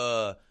stuff.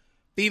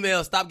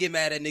 Females, stop getting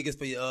mad at niggas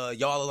for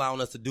y'all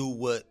allowing us to do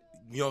what,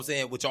 you know what I'm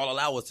saying, what y'all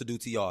allow us to do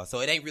to y'all.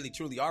 So it ain't really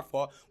truly our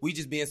fault. We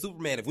just being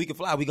Superman. If we can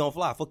fly, we gonna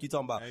fly. Fuck you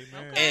talking about.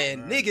 Amen.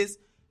 And niggas,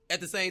 at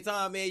the same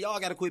time, man, y'all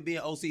gotta quit being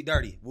OC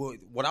dirty.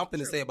 What I'm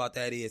finna say about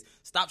that is,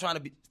 stop trying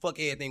to fuck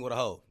everything with a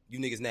hoe. You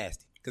niggas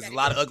nasty. Because there's a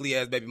lot of ugly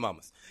ass baby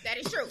mamas. That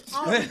is true.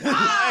 Hey,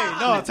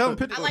 no, tell him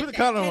put I like the that.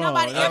 condom Ain't on.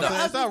 nobody You know ever what I'm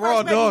saying? It's ugly not raw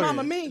first baby dog.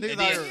 mama me. Niggas It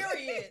out is. here-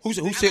 Period. Who I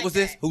shit like was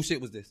this? that. Who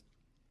shit was this?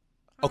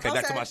 Okay,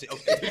 back to Okay. my shit.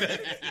 Okay.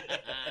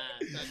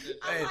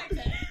 I like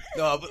that.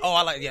 No, but,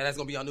 I like. Yeah, that's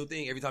gonna be our new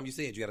thing. Every time you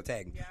say it, you gotta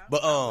tag me. Yeah,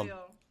 But I will.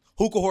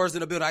 hookah whores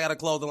in the building. I got a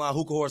clothing line,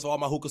 hookah whores for all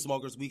my hookah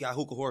smokers. We got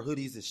hookah whore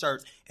hoodies and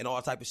shirts and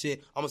all type of shit.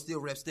 I'm gonna still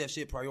rep Steph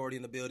shit priority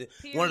in the building.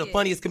 Period. One of the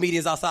funniest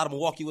comedians outside of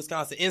Milwaukee,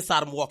 Wisconsin,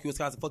 inside of Milwaukee,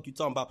 Wisconsin. Fuck you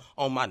talking about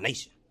on my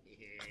nation.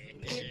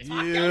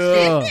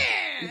 Yeah.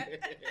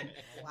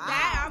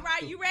 That, all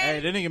right, you ready? Hey,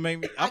 that nigga make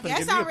me. I'm finna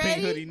guess get me a I'm pink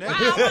ready. hoodie now.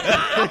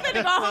 I'm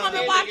finna go home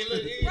and watch.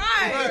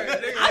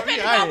 Right. I'm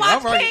finna Hey, go watch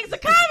I'm ready. Kings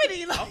of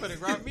Comedy. I'm finna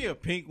grab me a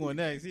pink one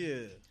next. Yeah.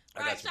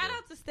 All right, shout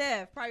out to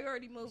Steph.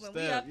 Priority movement.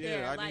 We Steph, up there.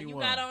 yeah, I Like need you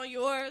one. got on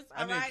yours.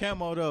 I All need right.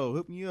 camo though.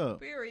 Hook me up.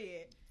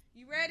 Period.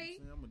 You ready?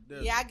 I'm a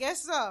desert. Yeah, I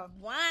guess so.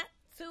 1,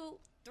 2,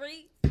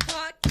 3.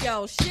 Talk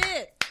your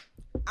shit.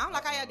 I don't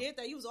like how y'all did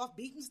that. You was off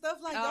beat and stuff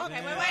like Oh, that.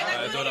 okay, wait.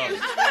 Alright, Let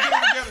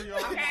no, me no.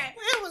 Okay.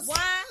 It was 1,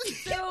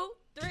 2,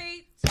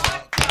 3.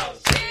 Talk your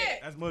shit.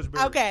 That's much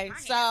better. Okay,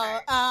 so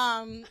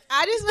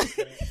I just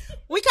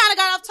we kind of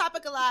got off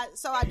topic a lot,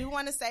 so I do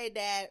want to say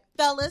that,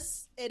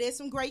 fellas, it is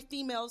some great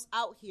females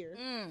out here.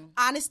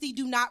 Honesty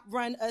do not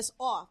run us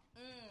off.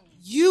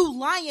 You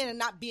lying and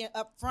not being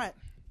upfront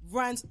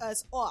runs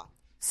us off.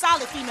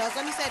 Solid females,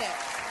 let me say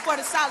that for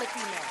the solid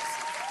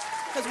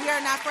females, because we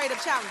are not afraid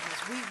of challenges.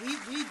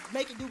 We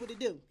make it do what it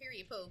do.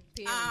 Period. Pooh.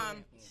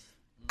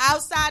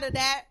 Outside of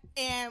that,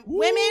 and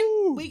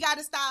women, we got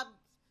to stop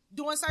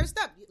doing certain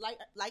stuff.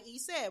 Like E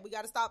said, we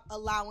got to stop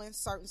allowing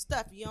certain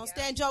stuff. You don't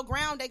stand your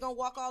ground, they gonna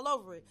walk all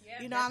over it.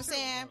 Yeah, you know what I'm that's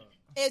saying?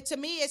 It to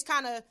me,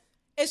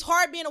 it's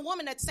hard being a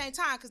woman at the same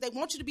time because they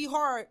want you to be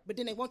hard, but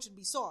then they want you to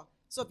be soft.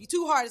 So if you're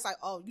too hard, it's like,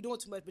 oh, you're doing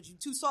too much. But you're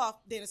too soft,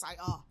 then it's like,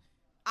 oh,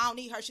 I don't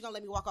need her. She's gonna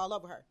let me walk all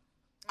over her.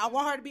 I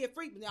want her to be a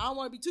freak, but I don't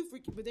want to be too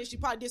freaky. But then she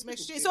probably did some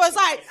extra shit. So it's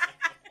like,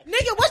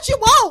 nigga, what you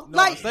want? No,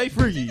 like, stay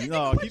freaky.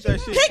 No, keep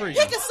that shit freaky.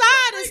 pick a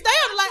side and stay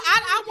on. Like,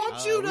 I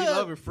want you to. We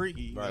love it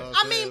freaky. Right. You know what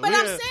I I'm mean, saying? but We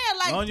I'm had- saying,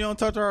 like- as long as you don't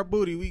touch our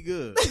booty, we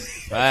good. You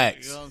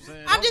Facts. know what I'm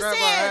saying? I'm Don't just grab our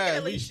saying-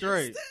 ass, we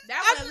straight.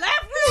 That was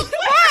left real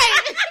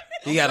Right.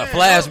 He had a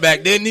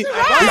flashback, didn't he?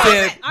 Right. He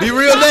said, Are "Be you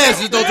real dropping-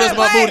 nasty. Don't touch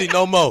my Right. booty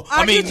no more."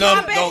 I Are mean, you no,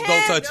 dropping don't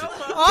head? touch it.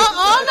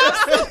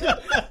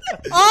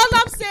 All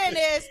I'm saying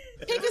is,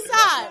 pick a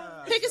side.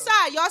 Pick a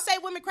side. Y'all say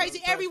women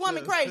crazy. Every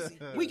woman crazy.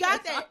 We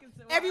got that.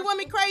 Every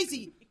woman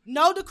crazy.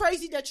 Know the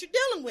crazy that you're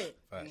dealing with.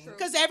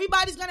 Because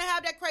everybody's going to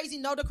have that crazy.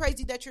 Know the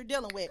crazy that you're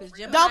dealing with.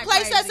 Gemini Don't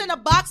place us crazy. in a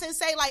box and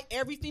say, like,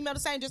 every female the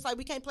same. Just like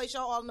we can't place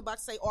y'all all in the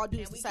box and say all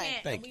dudes the We same.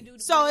 can't. Thank We you. do the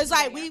So best it's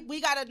like we can. we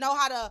got to know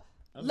how to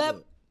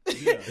level. Hell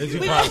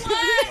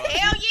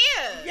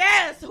yeah.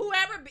 Yes,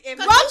 whoever. If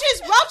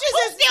Roaches Who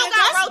is still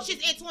got roaches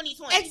in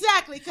 2020?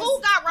 Exactly. 'cause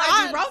Who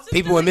got roaches?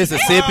 People in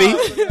Mississippi,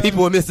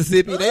 people in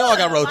Mississippi, they all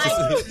got roaches.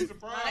 They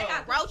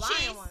got Roaches.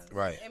 lion ones.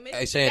 Right. And Hey,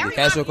 Mississippi- Shandy, That can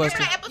I ask you a reminds me, question?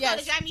 remember that episode Yes.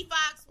 of Jamie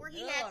Foxx where he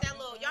had that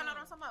little, y'all know what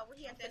I'm talking about? Where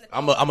he had that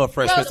I'm a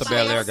fresh Prince of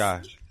Bel Air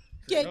guy.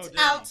 Get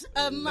out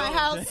of my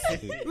house.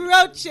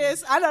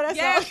 Roaches. I know that's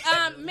Yes,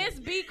 all. Miss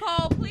B.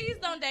 Cole, please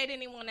don't date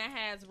anyone that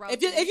has roaches.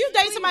 If you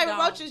date Please somebody with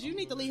don't. roaches, you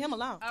need to leave him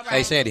alone. All right.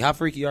 Hey, Shandy, how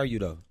freaky are you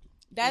though?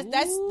 That's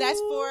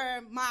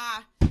for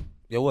my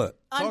Yeah, what?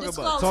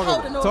 Undisclosed Talk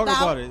holding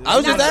about it. I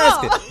was just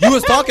That's asking. You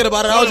was talking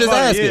about it. I was just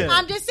asking. Yeah.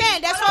 I'm just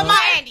saying that's for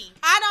my Andy.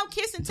 I don't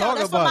kiss and tell. Talk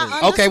That's for about my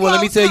it. Okay, well,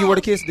 let me tell you where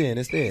to undisclosed kiss then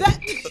instead.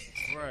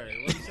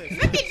 Right. What you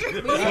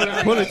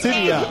say? Pull a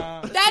titty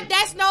out.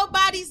 That's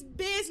nobody's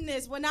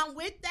business. When I'm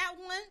with that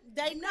one,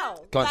 they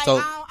know. Come on, Like, so-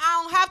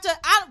 I don't have to.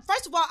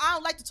 First of all, I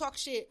don't like to talk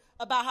shit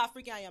about how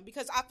freaky I am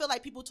because I feel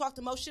like people talk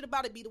the most shit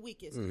about it be the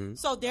weakest. Mm-hmm.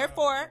 So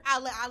therefore,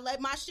 I let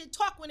my shit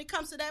talk when it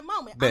comes to that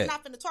moment. Bet. I'm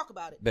not finna talk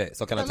about it. Bet.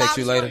 So can I The text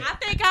you loudest later? one-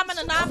 I think I'm an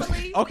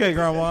anomaly. Okay,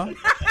 grandma.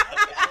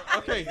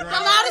 Okay, The grandma.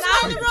 loudest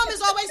one in the room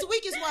is always the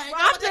weakest one.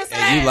 I'm just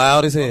And you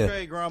loud as hell.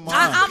 Okay, grandma.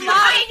 I'm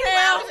loud as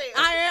hell.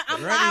 I'm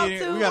Granny loud in-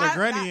 too. we got a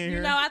granny I, in here.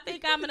 You know, I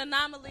think I'm an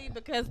anomaly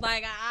because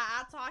like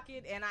I talk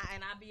it and I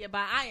be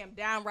about. I am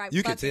downright.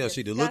 You can fucking tell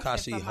she do. Look how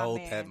she disgusted from my hold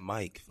man. that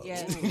mic. Folks.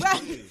 Yes.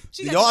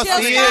 She Do got y'all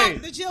see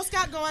it? the Jill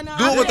Scott going on.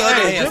 Do it with the other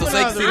Hey, hand so they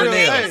can see the Gemini's a real-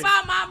 nails. Think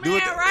about my Do it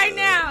man right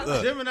now.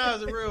 Look.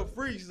 Gemini's are real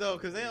freaks though,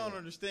 because they don't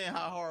understand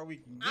how hard we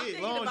can I'm get.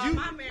 thinking Long about as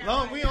my man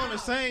long right we on now. the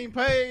same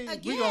page,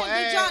 Again, we gonna did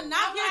add. y'all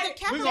not hear the We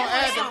Capricorn gonna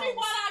add Tell the- me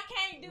what I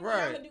can't do.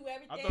 Right. I'm gonna do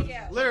everything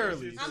else.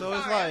 Literally. I'm So sorry,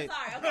 it's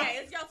like, I'm sorry. Okay,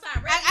 it's your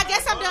time. I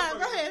guess I'm done.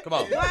 Go ahead. Come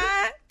on.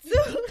 1,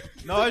 2.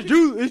 no, it's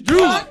Drew. It's Drew.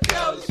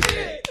 Oh,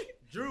 shit.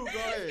 Drew, go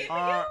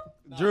ahead.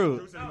 Drew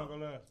Drew. said he gonna go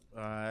last.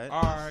 All right.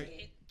 All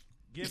right.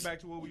 Getting back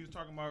to what we was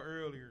talking about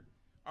earlier.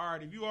 All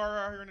right, if you are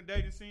out here in the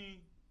dating scene,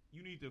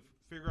 you need to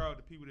figure out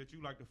the people that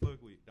you like to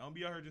fuck with. Don't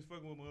be out here just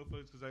fucking with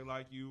motherfuckers because they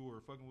like you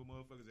or fucking with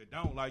motherfuckers that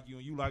don't like you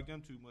and you like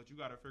them too much. You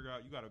got to figure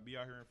out, you got to be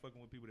out here and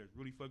fucking with people that's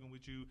really fucking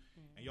with you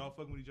and y'all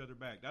fucking with each other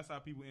back. That's how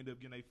people end up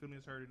getting their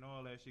feelings hurt and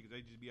all that shit because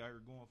they just be out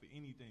here going for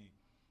anything.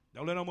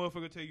 Don't let no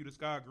motherfucker tell you the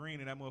sky green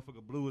and that motherfucker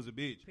blue as a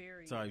bitch.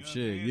 Period. Type You know what I'm shit.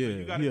 saying? Yeah. So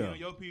you gotta yeah. be on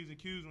your P's and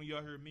Q's when you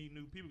out here meeting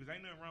new people because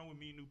ain't nothing wrong with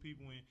meeting new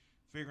people and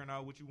figuring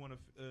out what you want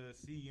to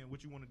see and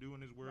what you want to do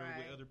in this world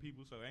with Right. other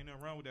people. So ain't nothing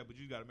wrong with that, but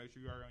you got to make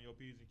sure you are on your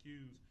P's and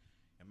Q's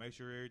and make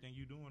sure everything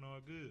you doing all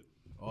good.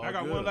 All I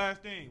got good. one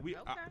last thing.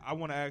 Okay. I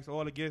want to ask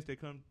all the guests that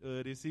come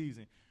this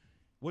season,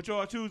 what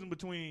y'all choosing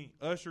between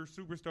Usher,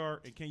 Superstar,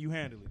 and Can You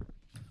Handle It?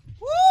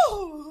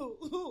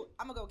 Woo!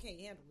 I'm gonna go. Can't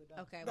handle it.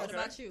 Though. Okay, what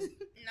about you? No,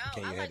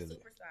 Can you I like handle it?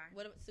 Superstar.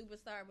 What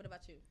Superstar? What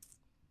about you?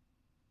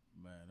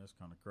 Man, that's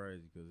kind of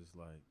crazy because it's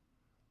like.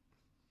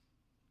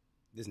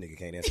 This nigga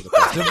can't answer the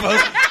question.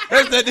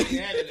 That's that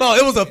nigga. No,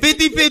 it was a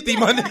 50-50,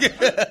 my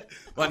nigga.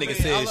 My nigga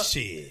said,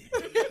 shit.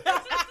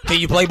 Can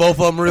you play both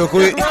of them real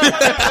quick?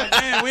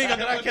 Man, we ain't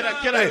got Can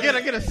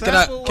I get a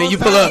sample? Can you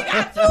pull up?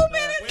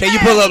 Can you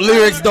pull up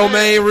lyrics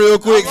domain real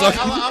quick? So I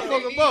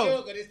fuck with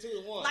both.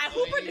 Like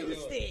who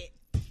produced it?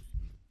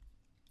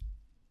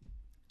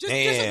 Just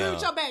Damn. agree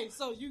with your babe.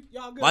 So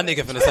y'all good. my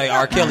nigga finna say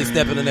R. Kelly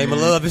step in the name of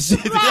love and shit.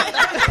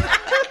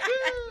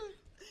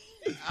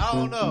 I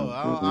don't know.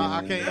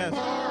 I can't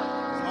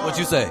answer. What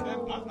you say?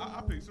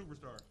 I pick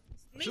Superstar.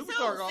 Me too.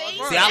 Superstar going See,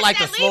 first. See, I like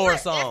That's the that slower Libra-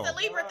 song. That's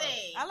the Libra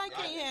thing. I like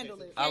can't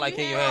handle it. I like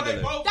Can You Handle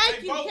It.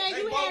 Thank you. Can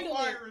you handle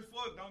fire it? as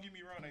fuck. Don't get me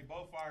wrong. They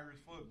both fire as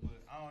fuck.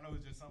 But I don't know.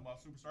 It's just something about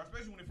Superstar.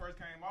 Especially when it first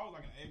came out. I was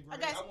like in 8th grade.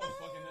 Okay. I wasn't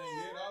fucking nothing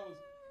yet. I was.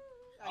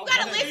 You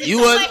gotta listen You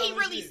to was- what he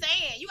really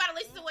saying. You gotta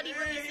listen to what he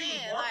really Man, he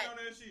saying. was Like, working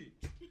on that shit.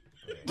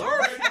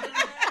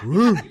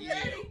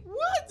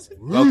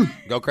 What?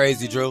 Go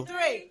crazy, Drew.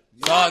 3.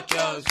 Talk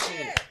your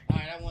shit. All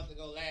right, I want to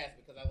go last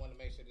because I want to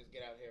make sure this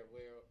get out here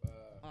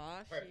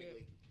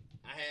perfectly.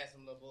 I had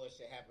some little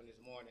bullshit happen this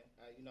morning.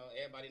 You know,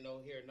 everybody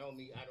know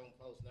me. I don't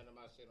post none of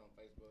my shit on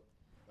Facebook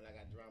when I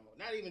got drama.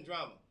 Not even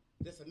drama,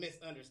 just a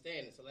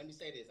misunderstanding. So let me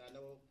say this. I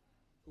know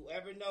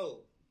whoever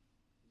knows,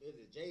 is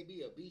it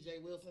JB or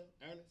BJ Wilson,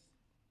 Ernest?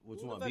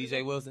 Which one?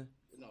 BJ Wilson?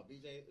 No,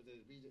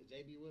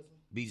 JB Wilson?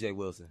 BJ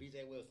Wilson.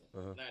 BJ Wilson.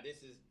 Uh-huh. Now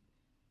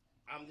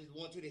I'm just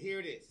want you to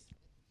hear this.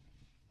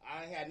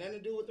 I had nothing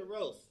to do with the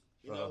roast.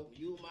 You know,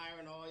 you,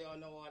 Myron, all y'all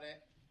know all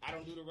that. I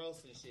don't do the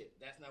roasting shit.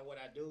 That's not what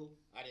I do.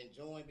 I didn't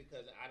join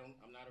because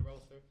I'm not a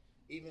roaster.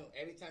 Even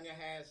every time y'all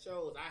had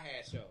shows, I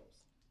had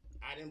shows.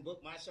 I didn't book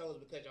my shows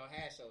because y'all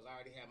had shows. I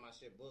already had my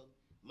shit booked.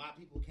 My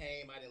people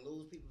came. I didn't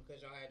lose people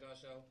because y'all had y'all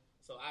show.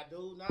 So I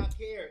do not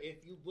care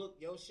if you book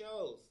your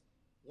shows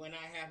when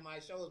I have my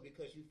shows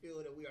because you feel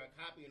that we are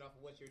copying off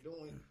of what you're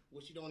doing,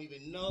 which you don't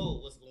even know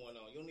what's going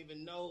on. You don't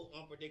even know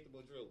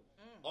Unpredictable Drew.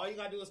 All you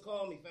got to do is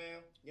call me,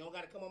 fam. You don't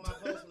got to come on my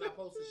post when I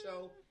post a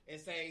show and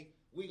say,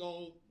 we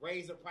going to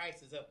raise the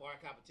prices up for our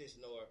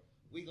competition or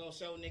we going to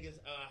show niggas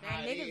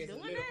how it niggas is.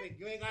 doing that?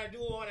 You ain't got to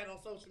do all that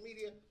on social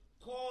media.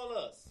 Call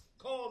us.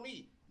 Call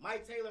me.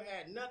 Mike Taylor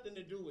had nothing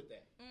to do with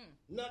that.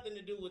 Nothing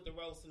to do with the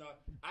roasting.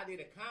 I did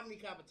a comedy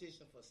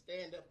competition for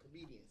stand-up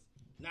comedians,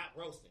 not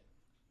roasting.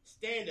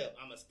 Stand-up.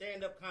 I'm a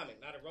stand-up comic,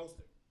 not a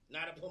roaster,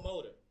 not a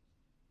promoter.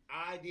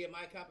 I did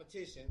my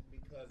competition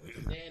because it's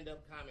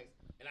stand-up comics,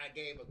 and I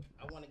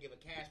want to give a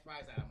cash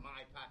prize out of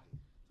my pocket.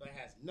 So it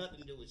has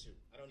nothing to do with you.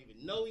 I don't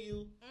even know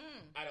you.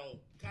 I don't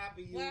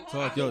copy you.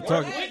 Talk your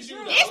it's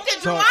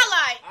the Drew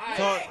I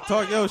like.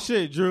 Talk your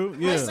shit, Drew.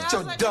 Yeah. Sit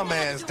your dumb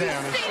ass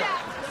down.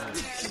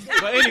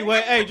 But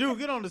anyway, hey, Drew,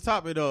 get on the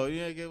topic though.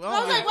 You ain't get,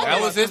 like, what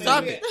That was his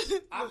topic.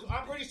 I'm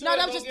pretty sure No,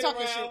 that it's was gonna just get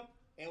talking around, shit.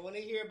 And when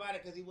they hear about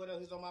it, because he's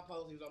on my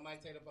post, he was on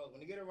Mike Taylor post. When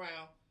they get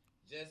around,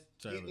 just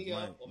hit me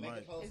up or make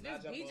a post. Is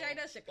this BJ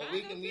the Chicago or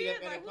we can meet up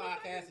at a like,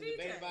 podcast and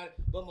debate about it.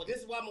 But this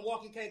is why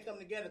Milwaukee can't come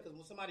together, because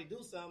when somebody do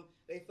something,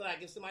 they feel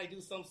like if somebody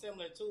do something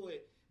similar to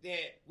it,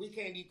 that we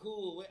can't be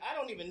cool with. I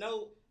don't even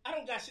know. I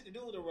don't got shit to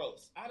do with the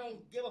roast. I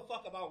don't give a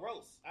fuck about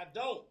roast. I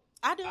don't.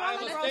 I do.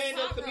 I'm a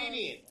stand-up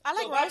comedian. I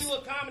like roast. roast. If I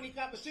do a comedy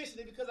competition,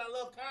 it's because I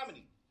love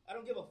comedy. I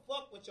don't give a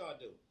fuck what y'all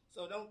do.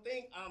 So don't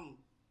think I'm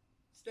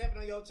stepping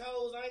on your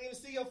toes. I ain't even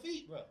see your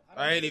feet, bro.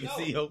 I ain't even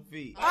see your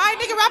feet. All right,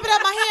 nigga, wrap it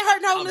up. My hand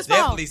hurting holding this phone.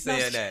 Definitely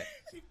saying that.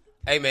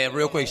 Hey man,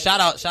 real quick, shout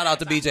out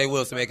to BJ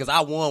Wilson, man, because I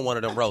won one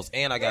of them roasts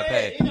and I got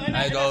paid.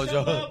 I go,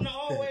 Joe.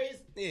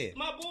 Yeah,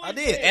 I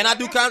did, and I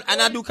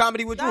do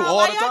comedy with Drew all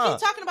the time. Y'all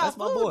keep talking about That's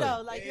my food boy.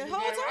 though, like the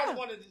whole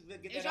time.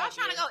 Is y'all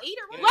trying to go eat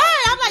or what?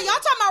 Right, I'm like, y'all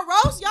talking about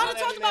roast? Y'all done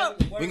talking about.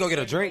 We can go get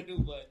a drink.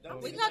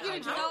 We can go get a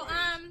drink. So,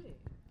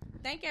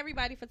 thank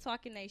everybody for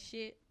talking they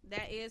shit.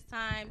 That is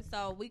time.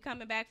 So we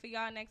coming back for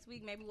y'all next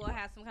week. Maybe we'll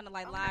have some kind of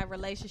like live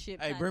relationship.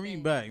 Hey, type bring me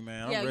thing. back,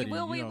 man. I'm ready.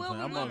 We'll you know what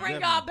I'm bring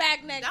saying? y'all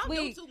back next Don't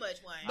week. do too much,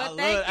 Wayne. But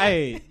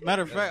Hey,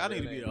 matter of fact, I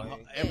need to be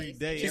every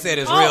day. She said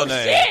his Oh real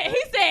name. shit!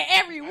 He said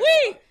every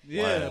week.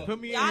 Yeah,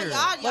 put me in here.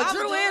 But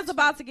Drew is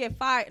about to get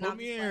fired. Put No,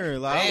 me in I'm just here.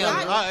 playing.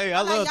 Like,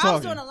 I love Y'all was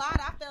talking. doing a lot.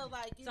 I felt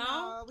like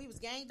So? we was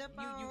ganged up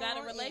on. You got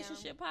a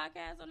relationship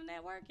podcast on the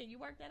network? Can you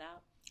work that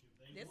out?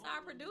 This is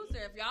our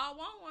producer. If y'all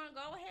want one,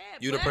 go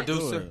ahead. You the But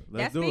producer?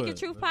 That's Speaking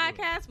Truth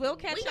podcast. We'll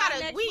catch y'all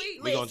next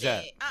week. We gonna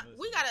chat.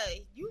 We gotta.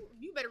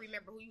 You better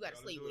remember who you gotta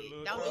sleep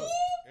with. Don't do.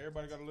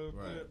 Everybody got a little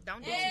clip.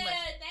 Don't do too much.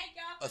 Thank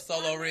y'all. A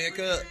solo red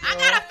cut. I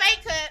got a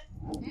fake cut.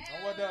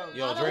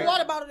 You don't I drink?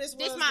 water bottle this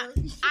This was. my.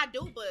 I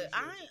do, but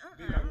I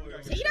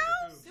ain't.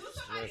 Tito's.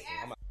 Listen,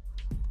 I'm